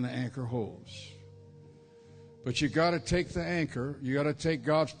and the anchor holds. But you got to take the anchor, you got to take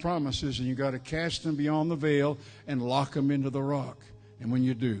God's promises, and you got to cast them beyond the veil and lock them into the rock. And when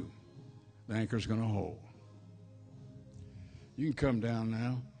you do, the anchor's going to hold. You can come down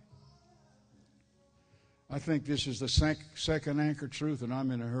now. I think this is the second anchor truth, and I'm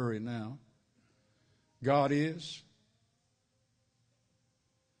in a hurry now. God is.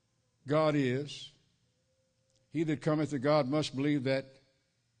 God is. He that cometh to God must believe that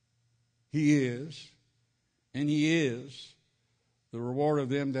He is. And He is the reward of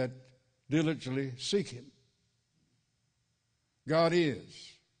them that diligently seek Him. God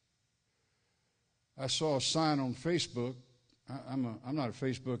is. I saw a sign on Facebook. I'm not a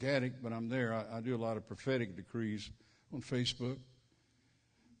Facebook addict, but I'm there. I do a lot of prophetic decrees on Facebook.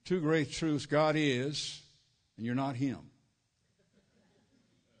 2 great truths. God is, and you're not Him.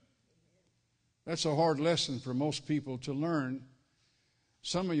 That's a hard lesson for most people to learn.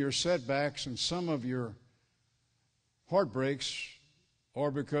 Some of your setbacks and some of your heartbreaks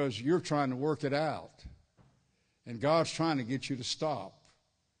are because you're trying to work it out. And God's trying to get you to stop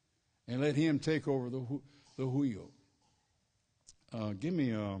and let Him take over the wheel. Give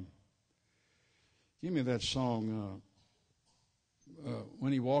me that song,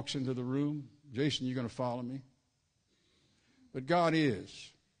 When He Walks Into the Room. Jason, you're going to follow me. But God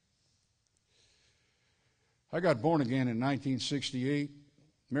is. I got born again in 1968.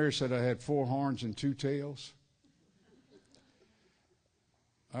 Mary said I had 4 horns and 2 tails.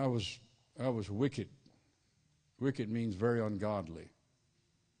 I was wicked. Wicked means very ungodly.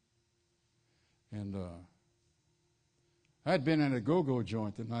 And I had been in a go-go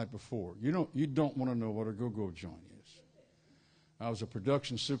joint the night before. You don't want to know what a go-go joint is. I was a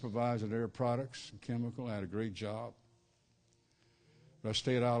production supervisor at Air Products and Chemical. I had a great job. But I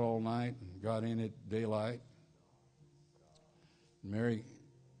stayed out all night and got in at daylight. Mary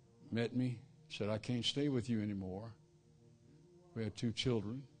met me, said, I can't stay with you anymore. We had 2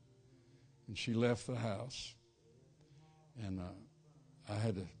 children. And she left the house. And I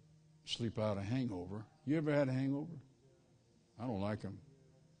had to sleep out a hangover. You ever had a hangover? I don't like them.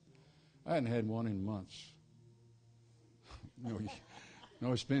 I hadn't had one in months.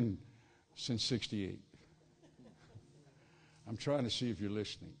 No, it's been since 68. I'm trying to see if you're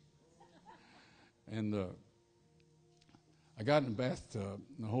listening. And I got in the bathtub,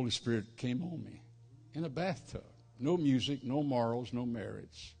 and the Holy Spirit came on me in a bathtub. No music, no morals, no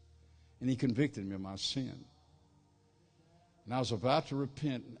merits. And He convicted me of my sin. And I was about to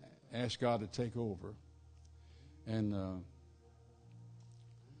repent and ask God to take over. And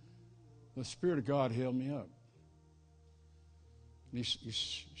the Spirit of God held me up. And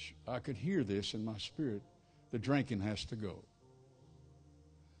I could hear this in my spirit. The drinking has to go.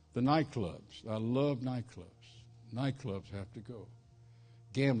 The nightclubs. I love nightclubs. Nightclubs have to go.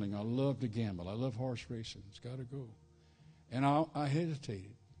 Gambling. I love to gamble. I love horse racing. It's got to go. And I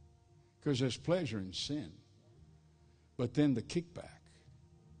hesitated because there's pleasure in sin. But then the kickback.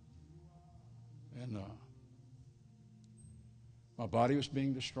 And my body was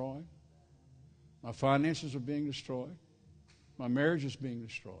being destroyed. My finances were being destroyed. My marriage is being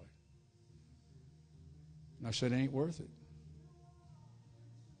destroyed. And I said, it ain't worth it.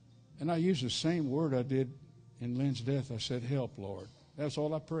 And I used the same word I did in Lynn's death. I said, help, Lord. That's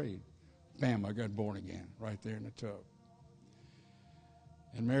all I prayed. Bam, I got born again right there in the tub.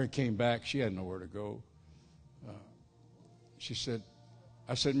 And Mary came back. She had nowhere to go.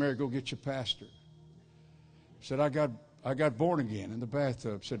 I said, Mary, go get your pastor. Said, I got born again in the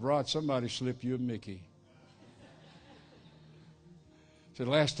bathtub. Said, Rod, somebody slipped you a Mickey. Said,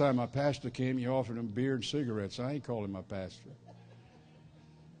 last time my pastor came, you offered him beer and cigarettes. I ain't calling my pastor.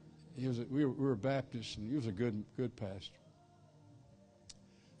 We were Baptists, and he was a good pastor.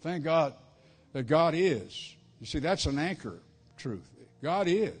 Thank God that God is. You see, that's an anchor truth. God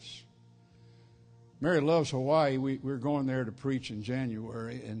is. Mary loves Hawaii. We're going there to preach in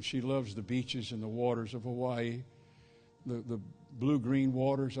January, and she loves the beaches and the waters of Hawaii, the blue-green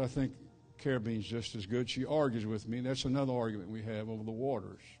waters. I think Caribbean's just as good. She argues with me. That's another argument we have over the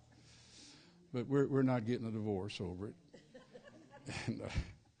waters. But we're not getting a divorce over it. And,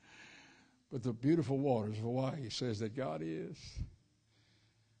 but the beautiful waters of Hawaii says that God is.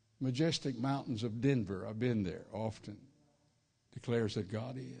 Majestic mountains of Denver, I've been there often, declares that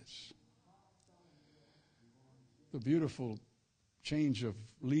God is. The beautiful change of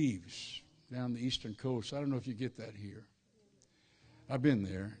leaves down the eastern coast. I don't know if you get that here. I've been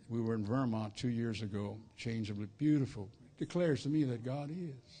there. We were in Vermont 2 years ago. Change of beautiful. It declares to me that God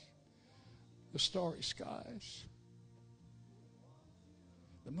is. The starry skies.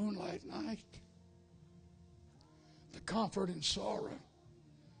 The moonlight night. The comfort in sorrow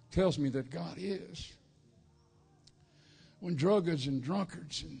tells me that God is. When druggards and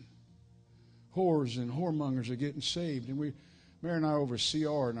drunkards and whores and whoremongers are getting saved, and Mary and I over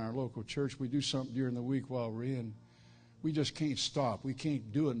CR in our local church, we do something during the week while we're in. We just can't stop. We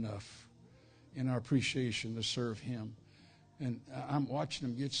can't do enough in our appreciation to serve Him. And I'm watching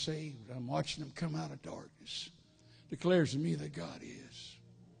them get saved. I'm watching them come out of darkness. Declares to me that God is.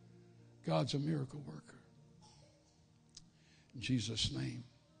 God's a miracle worker. In Jesus' name.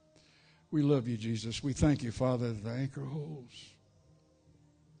 We love you, Jesus. We thank you, Father, that the anchor holds.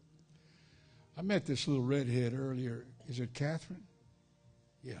 I met this little redhead earlier. Is it Catherine?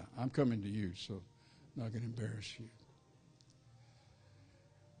 Yeah, I'm coming to you, so I'm not going to embarrass you.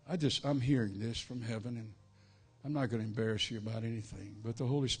 I'm hearing this from heaven, and I'm not going to embarrass you about anything. But the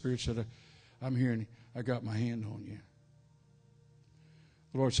Holy Spirit said, I'm hearing, I got my hand on you.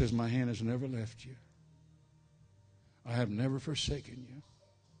 The Lord says, my hand has never left you. I have never forsaken you.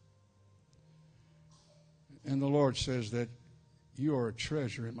 And the Lord says that you are a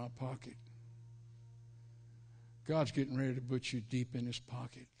treasure in my pocket. God's getting ready to put you deep in His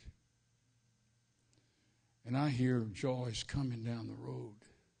pocket. And I hear joys coming down the road.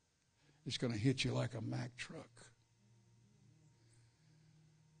 It's going to hit you like a Mack truck.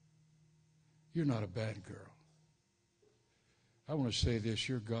 You're not a bad girl. I want to say this,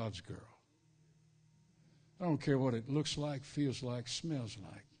 you're God's girl. I don't care what it looks like, feels like, smells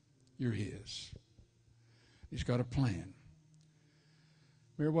like. You're His. He's got a plan.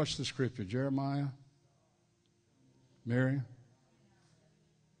 Mary, what's the scripture? Jeremiah? Mary?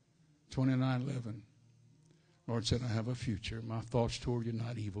 29:11. Lord said, I have a future. My thoughts toward you,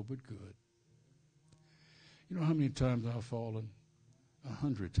 not evil, but good. You know how many times I've fallen?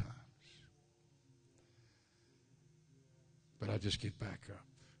 100 times. But I just get back up.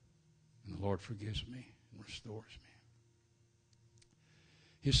 And the Lord forgives me and restores me.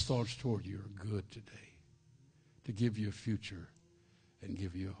 His thoughts toward you are good today, to give you a future and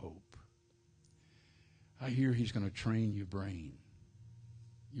give you a hope. I hear he's going to train your brain.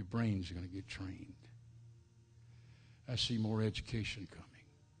 Your brain's going to get trained. I see more education coming.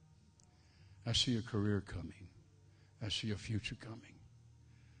 I see a career coming. I see a future coming.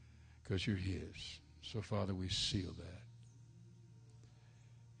 Because you're his. So, Father, we seal that.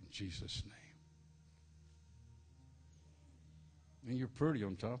 In Jesus' name. And you're pretty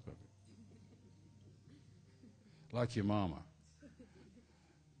on top of it. Like your mama.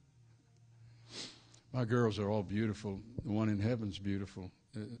 My girls are all beautiful. The one in heaven's beautiful.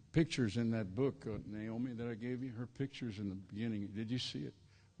 Pictures in that book, Naomi, that I gave you, her pictures in the beginning. Did you see it?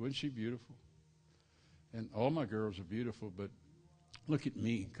 Wasn't she beautiful? And all my girls are beautiful, but look at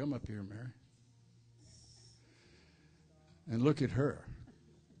me. Come up here, Mary. And look at her.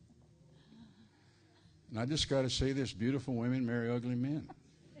 And I just got to say this, beautiful women marry ugly men.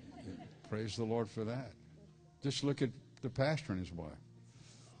 Praise the Lord for that. Just look at the pastor and his wife.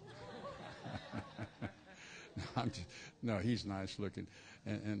 No, he's nice looking.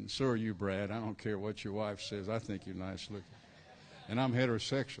 And so are you, Brad. I don't care what your wife says. I think you're nice looking. And I'm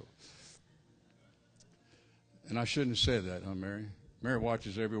heterosexual. And I shouldn't have said that, huh, Mary? Mary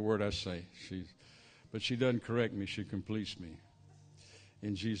watches every word I say. But she doesn't correct me. She completes me.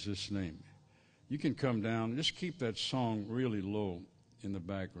 In Jesus' name. You can come down. Just keep that song really low in the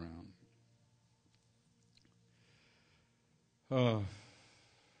background. The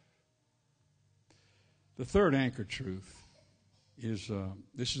third anchor truth is,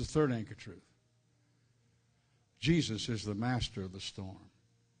 this is the third anchor truth. Jesus is the master of the storm.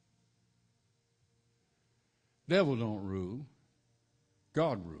 Devil don't rule.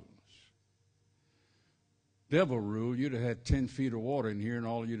 God rules. Devil rule, you'd have had 10 feet of water in here and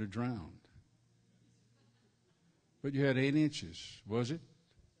all of you'd have drowned. But you had 8 inches, was it?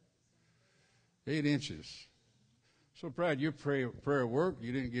 8 inches. So, Brad, your prayer worked.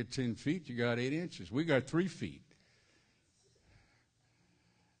 You didn't get 10 feet. You got 8 inches. We got 3 feet.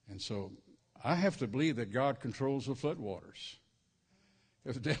 And so I have to believe that God controls the floodwaters.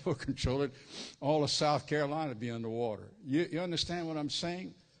 If the devil controlled it, all of South Carolina would be underwater. You understand what I'm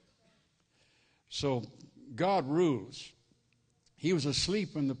saying? So God rules. He was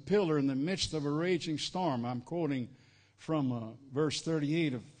asleep in the pillar in the midst of a raging storm. I'm quoting from verse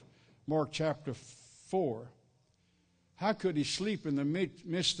 38 of Mark chapter 4. How could he sleep in the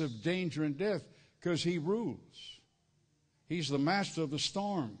midst of danger and death? Because he rules. He's the master of the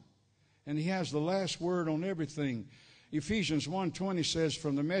storm. And he has the last word on everything. Ephesians 1:20 says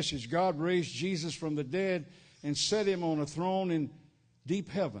from the Message, God raised Jesus from the dead and set him on a throne in deep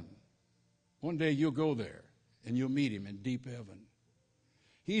heaven. One day you'll go there and you'll meet him in deep heaven.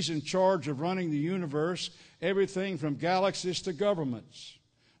 He's in charge of running the universe, everything from galaxies to governments.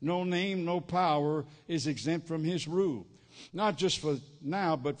 No name, no power is exempt from his rule. Not just for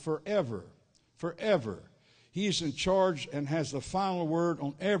now, but forever. Forever. He is in charge and has the final word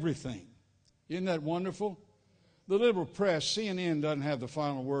on everything. Isn't that wonderful? The liberal press, CNN, doesn't have the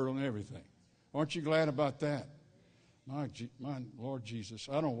final word on everything. Aren't you glad about that? My Lord Jesus,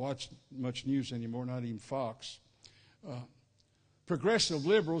 I don't watch much news anymore, not even Fox. Progressive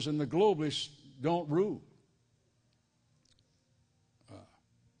liberals and the globalists don't rule.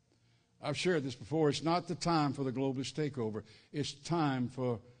 I've shared this before. It's not the time for the globalist takeover. It's time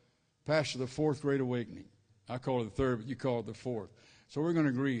for Pastor the fourth great awakening. I call it the third, but you call it the fourth. So we're going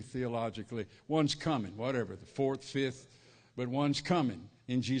to agree theologically. One's coming, whatever, the fourth, fifth, but one's coming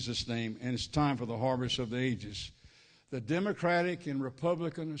in Jesus' name, and it's time for the harvest of the ages. The Democratic and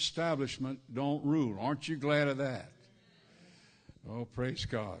Republican establishment don't rule. Aren't you glad of that? Oh, praise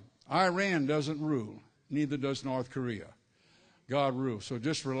God. Iran doesn't rule. Neither does North Korea. God rules. So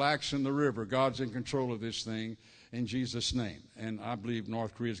just relax in the river. God's in control of this thing in Jesus' name. And I believe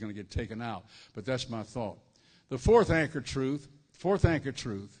North Korea is going to get taken out. But that's my thought. The fourth anchor truth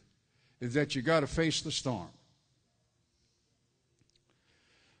is that you got to face the storm.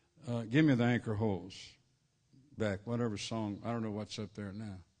 Give me the anchor holes back, whatever song. I don't know what's up there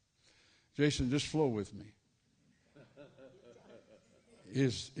now. Jason, just flow with me. You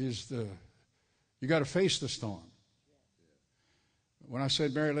got to face the storm. When I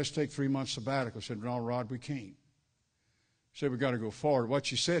said, Mary, let's take 3 months sabbatical, I said, no, Rod, we can't. She said, we got to go forward. What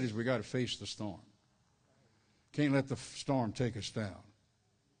she said is we got to face the storm. Can't let the storm take us down.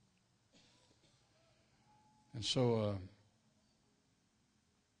 And so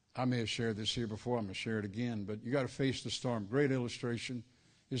I may have shared this here before. I'm going to share it again. But you got to face the storm. Great illustration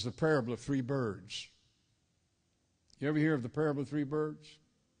is the parable of three birds. You ever hear of the parable of three birds?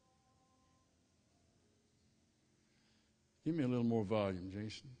 Give me a little more volume,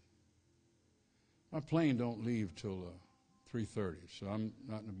 Jason. My plane don't leave till 3:30, so I'm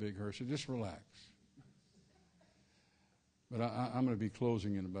not in a big hurry. So just relax. But I'm going to be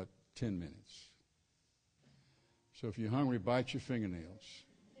closing in about 10 minutes. So if you're hungry, bite your fingernails.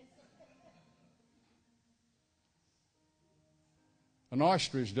 An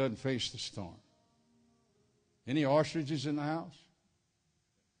ostrich doesn't face the storm. Any ostriches in the house?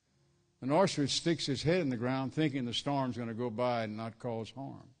 An ostrich sticks his head in the ground thinking the storm's going to go by and not cause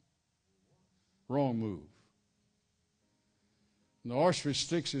harm. Wrong move. And the ostrich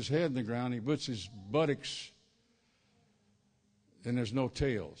sticks his head in the ground, he puts his buttocks, and there's no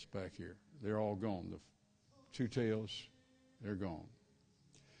tails back here. They're all gone. The two tails, they're gone.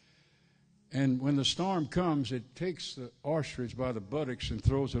 And when the storm comes, it takes the ostrich by the buttocks and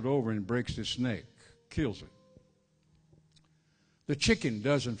throws it over and breaks its neck, kills it. The chicken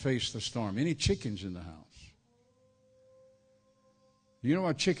doesn't face the storm. Any chickens in the house? Do you know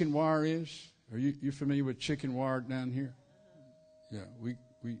what chicken wire is? Are you familiar with chicken wire down here? Yeah,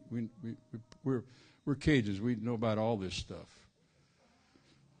 we're Cajuns. We know about all this stuff.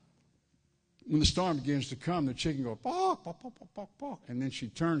 When the storm begins to come, the chicken goes, "Bawk, bawk, bawk, bawk, bawk," and then she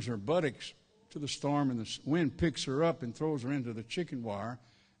turns her buttocks to the storm, and the wind picks her up and throws her into the chicken wire,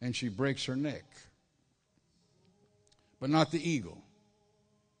 and she breaks her neck. But not the eagle.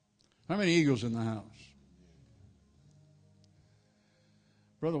 How many eagles in the house?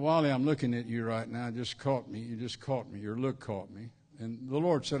 Brother Wally, I'm looking at you right now. It just caught me. You just caught me. Your look caught me. And the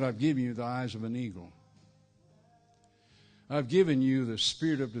Lord said, I've given you the eyes of an eagle. I've given you the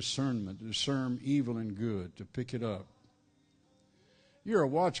spirit of discernment to discern evil and good, to pick it up. You're a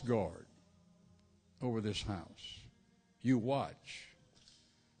watch guard over this house. You watch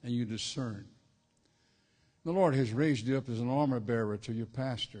and you discern. The Lord has raised you up as an armor bearer to your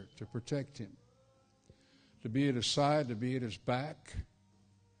pastor to protect him, to be at his side, to be at his back,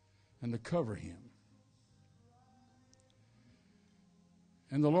 and to cover him.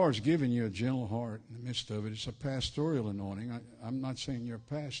 And the Lord's given you a gentle heart in the midst of it. It's a pastoral anointing. I'm not saying you're a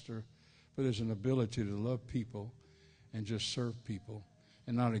pastor, but there's an ability to love people and just serve people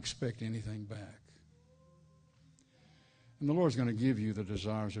and not expect anything back. And the Lord's going to give you the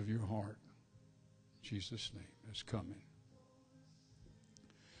desires of your heart. In Jesus' name, it's coming.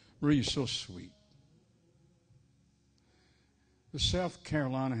 Marie, you're so sweet. Does South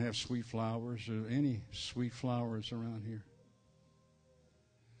Carolina have sweet flowers? Are there any sweet flowers around here?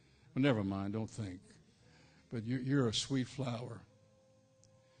 Well, never mind, don't think. But you're a sweet flower.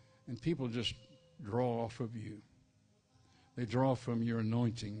 And people just draw off of you. They draw from your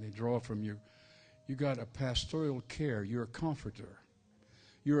anointing. They draw from your... You got a pastoral care. You're a comforter.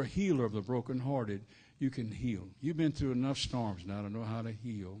 You're a healer of the brokenhearted. You can heal. You've been through enough storms now to know how to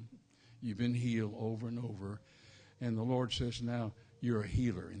heal. You've been healed over and over. And the Lord says now, you're a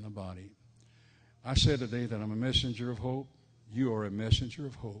healer in the body. I said today that I'm a messenger of hope. You are a messenger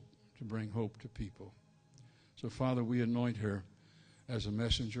of hope to bring hope to people. So, Father, we anoint her as a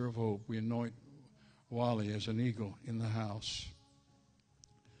messenger of hope. We anoint Wally as an eagle in the house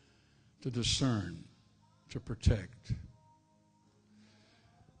to discern, to protect.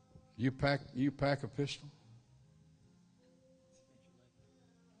 You pack a pistol?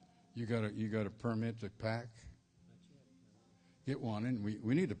 You got a permit to pack? Get one, and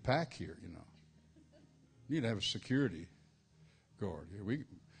we need to pack here, you know. We need to have a security guard here.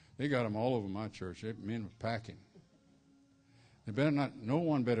 They got them all over my church. Men with packing. They better not. No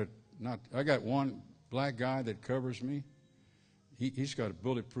one better not. I got one black guy that covers me. He's got a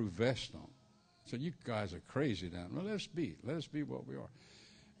bulletproof vest on. So you guys are crazy down. Well, let us be what we are.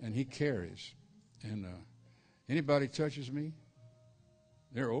 And he carries. And anybody touches me,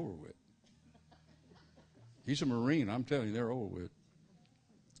 they're over with. He's a Marine. I'm telling you, they're over with.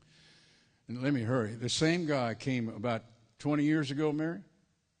 And let me hurry. The same guy came about 20 years ago, Mary.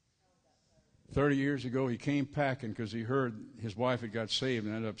 30 years ago, he came packing because he heard his wife had got saved,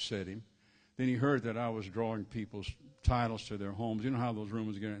 and that upset him. Then he heard that I was drawing people's titles to their homes. You know how those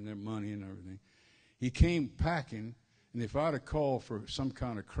rumors get in their money and everything. He came packing, and if I'd have called for some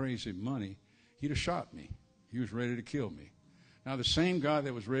kind of crazy money, he'd have shot me. He was ready to kill me. Now, the same guy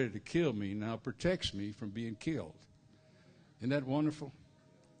that was ready to kill me now protects me from being killed. Isn't that wonderful?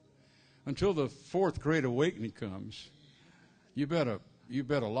 Until the fourth great awakening comes, you better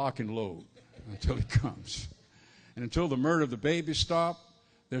lock and load until it comes. And until the murder of the babies stop,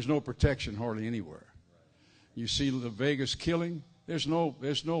 there's no protection hardly anywhere. You see the Vegas killing. There's no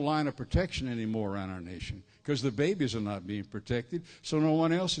line of protection anymore around our nation because the babies are not being protected, so no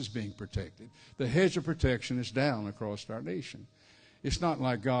one else is being protected. The hedge of protection is down across our nation. It's not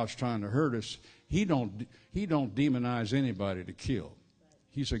like God's trying to hurt us. He don't demonize anybody to kill.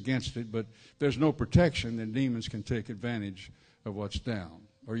 He's against it, but there's no protection, then demons can take advantage of what's down.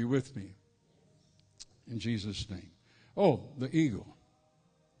 Are you with me? In Jesus' name. Oh, the eagle.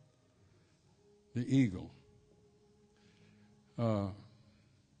 The eagle.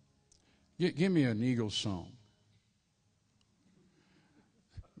 Give me an eagle song.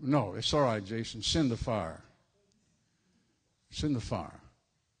 No, it's all right, Jason. Send the fire. Send the fire.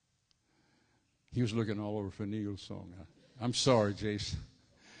 He was looking all over for an eagle song. I'm sorry, Jason.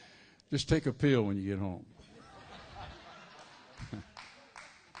 Just take a pill when you get home.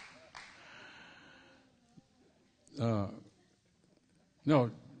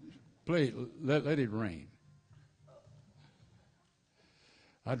 No, play Let It Rain.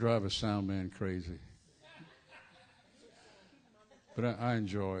 I drive a sound man crazy. But I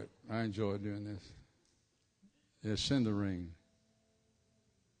enjoy it. I enjoy doing this. Yeah, Send the Rain.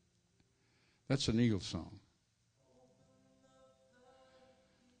 That's an eagle song.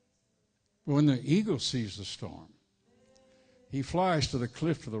 When the eagle sees the storm, he flies to the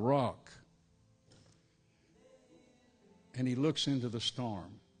cliff of the rock and he looks into the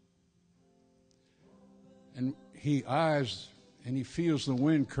storm. And he eyes and he feels the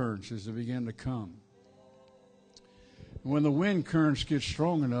wind currents as they begin to come. And when the wind currents get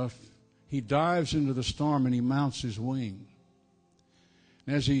strong enough, he dives into the storm and he mounts his wing.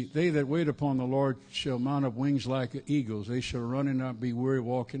 And as they that wait upon the Lord shall mount up wings like eagles. They shall run and not be weary,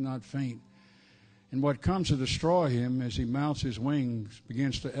 walk and not faint. And what comes to destroy him as he mounts his wings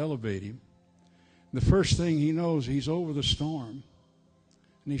begins to elevate him. The first thing he knows, he's over the storm.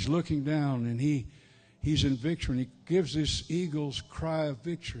 And he's looking down and he's in victory. And he gives this eagle's cry of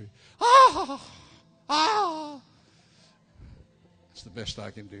victory. Ah! Ah! It's the best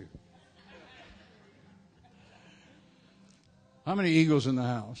I can do. How many eagles in the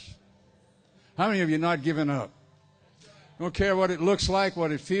house? How many of you not given up? Don't care what it looks like,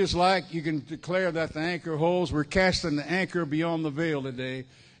 what it feels like. You can declare that the anchor holds. We're casting the anchor beyond the veil today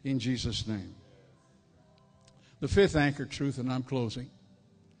in Jesus' name. The fifth anchor truth, and I'm closing,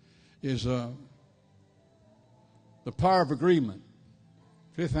 is the power of agreement.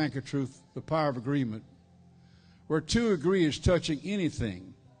 Fifth anchor truth, the power of agreement. Where two agree is touching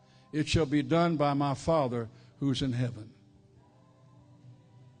anything, it shall be done by my Father who's in heaven.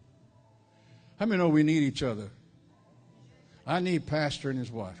 How many know we need each other? I need Pastor and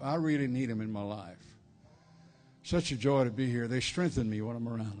his wife. I really need them in my life. Such a joy to be here. They strengthen me when I'm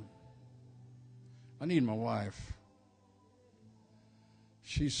around them. I need my wife.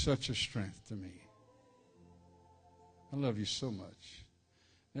 She's such a strength to me. I love you so much.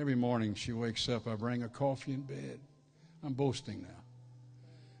 Every morning she wakes up, I bring her coffee in bed. I'm boasting now.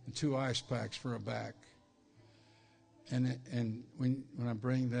 And 2 ice packs for her back. And when I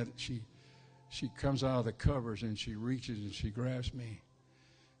bring that, she comes out of the covers and she reaches and she grabs me.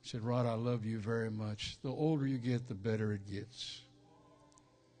 She said, Rod, I love you very much. The older you get, the better it gets.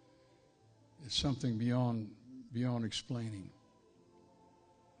 It's something beyond explaining.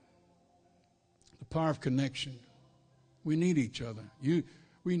 The power of connection. We need each other.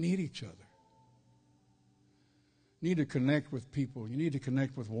 We need each other. You need to connect with people. You need to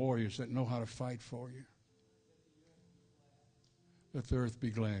connect with warriors that know how to fight for you. Let the earth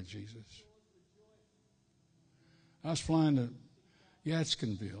be glad, Jesus. I was flying to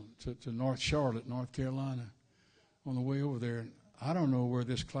Yatsonville, to North Charlotte, North Carolina, on the way over there, and I don't know where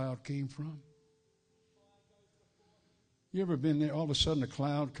this cloud came from. You ever been there? All of a sudden a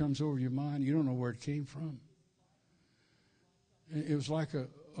cloud comes over your mind. You don't know where it came from. It was like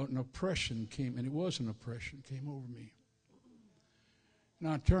an oppression came, and it was an oppression, came over me. And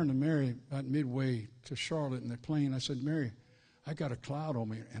I turned to Mary about midway to Charlotte in the plane. I said, Mary, I got a cloud on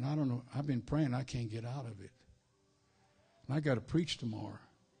me, and I don't know. I've been praying. I can't get out of it. And I got to preach tomorrow.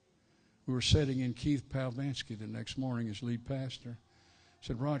 We were sitting in Keith Palvansky the next morning as lead pastor. I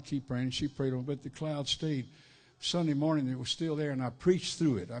said, Rod, keep praying. And she prayed on it, but the cloud stayed. Sunday morning, it was still there, and I preached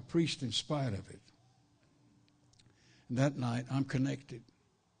through it. I preached in spite of it. And that night, I'm connected.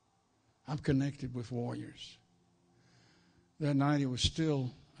 I'm connected with warriors. That night, I was still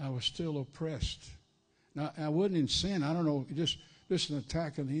oppressed. Now, I wasn't in sin. I don't know, just an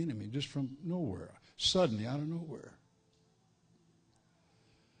attack of the enemy, just from nowhere. Suddenly, out of nowhere.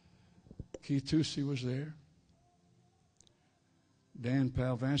 Keith Tusi was there. Dan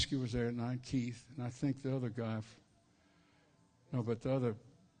Palvansky was there at night, Keith, and I think the other guy, the other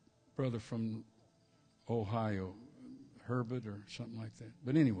brother from Ohio, Herbert or something like that.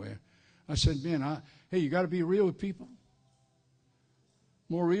 But anyway, I said, Ben, hey, you got to be real with people.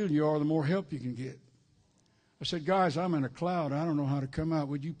 The more real you are, the more help you can get. I said, guys, I'm in a cloud. I don't know how to come out.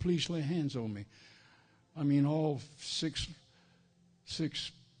 Would you please lay hands on me? I mean, all six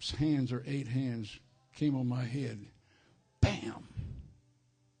hands or 8 hands came on my head. Bam!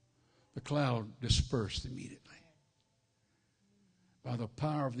 The cloud dispersed immediately. By the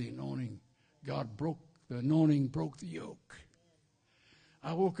power of the anointing, the anointing broke the yoke.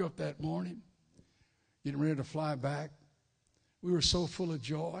 I woke up that morning, getting ready to fly back. We were so full of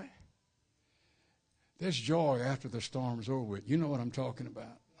joy. There's joy after the storm's over with. You know what I'm talking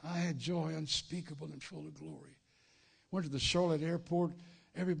about. I had joy unspeakable and full of glory. Went to the Charlotte airport.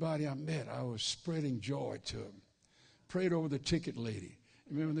 Everybody I met, I was spreading joy to them. Prayed over the ticket lady.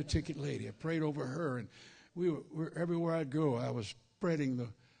 Remember the ticket lady? I prayed over her, and everywhere I'd go, I was spreading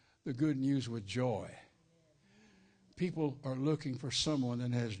the good news with joy. People are looking for someone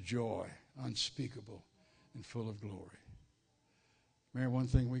that has joy, unspeakable and full of glory. Mary, one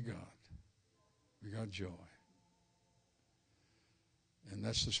thing we got joy. And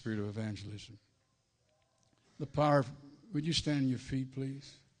that's the spirit of evangelism. Would you stand on your feet,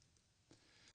 please?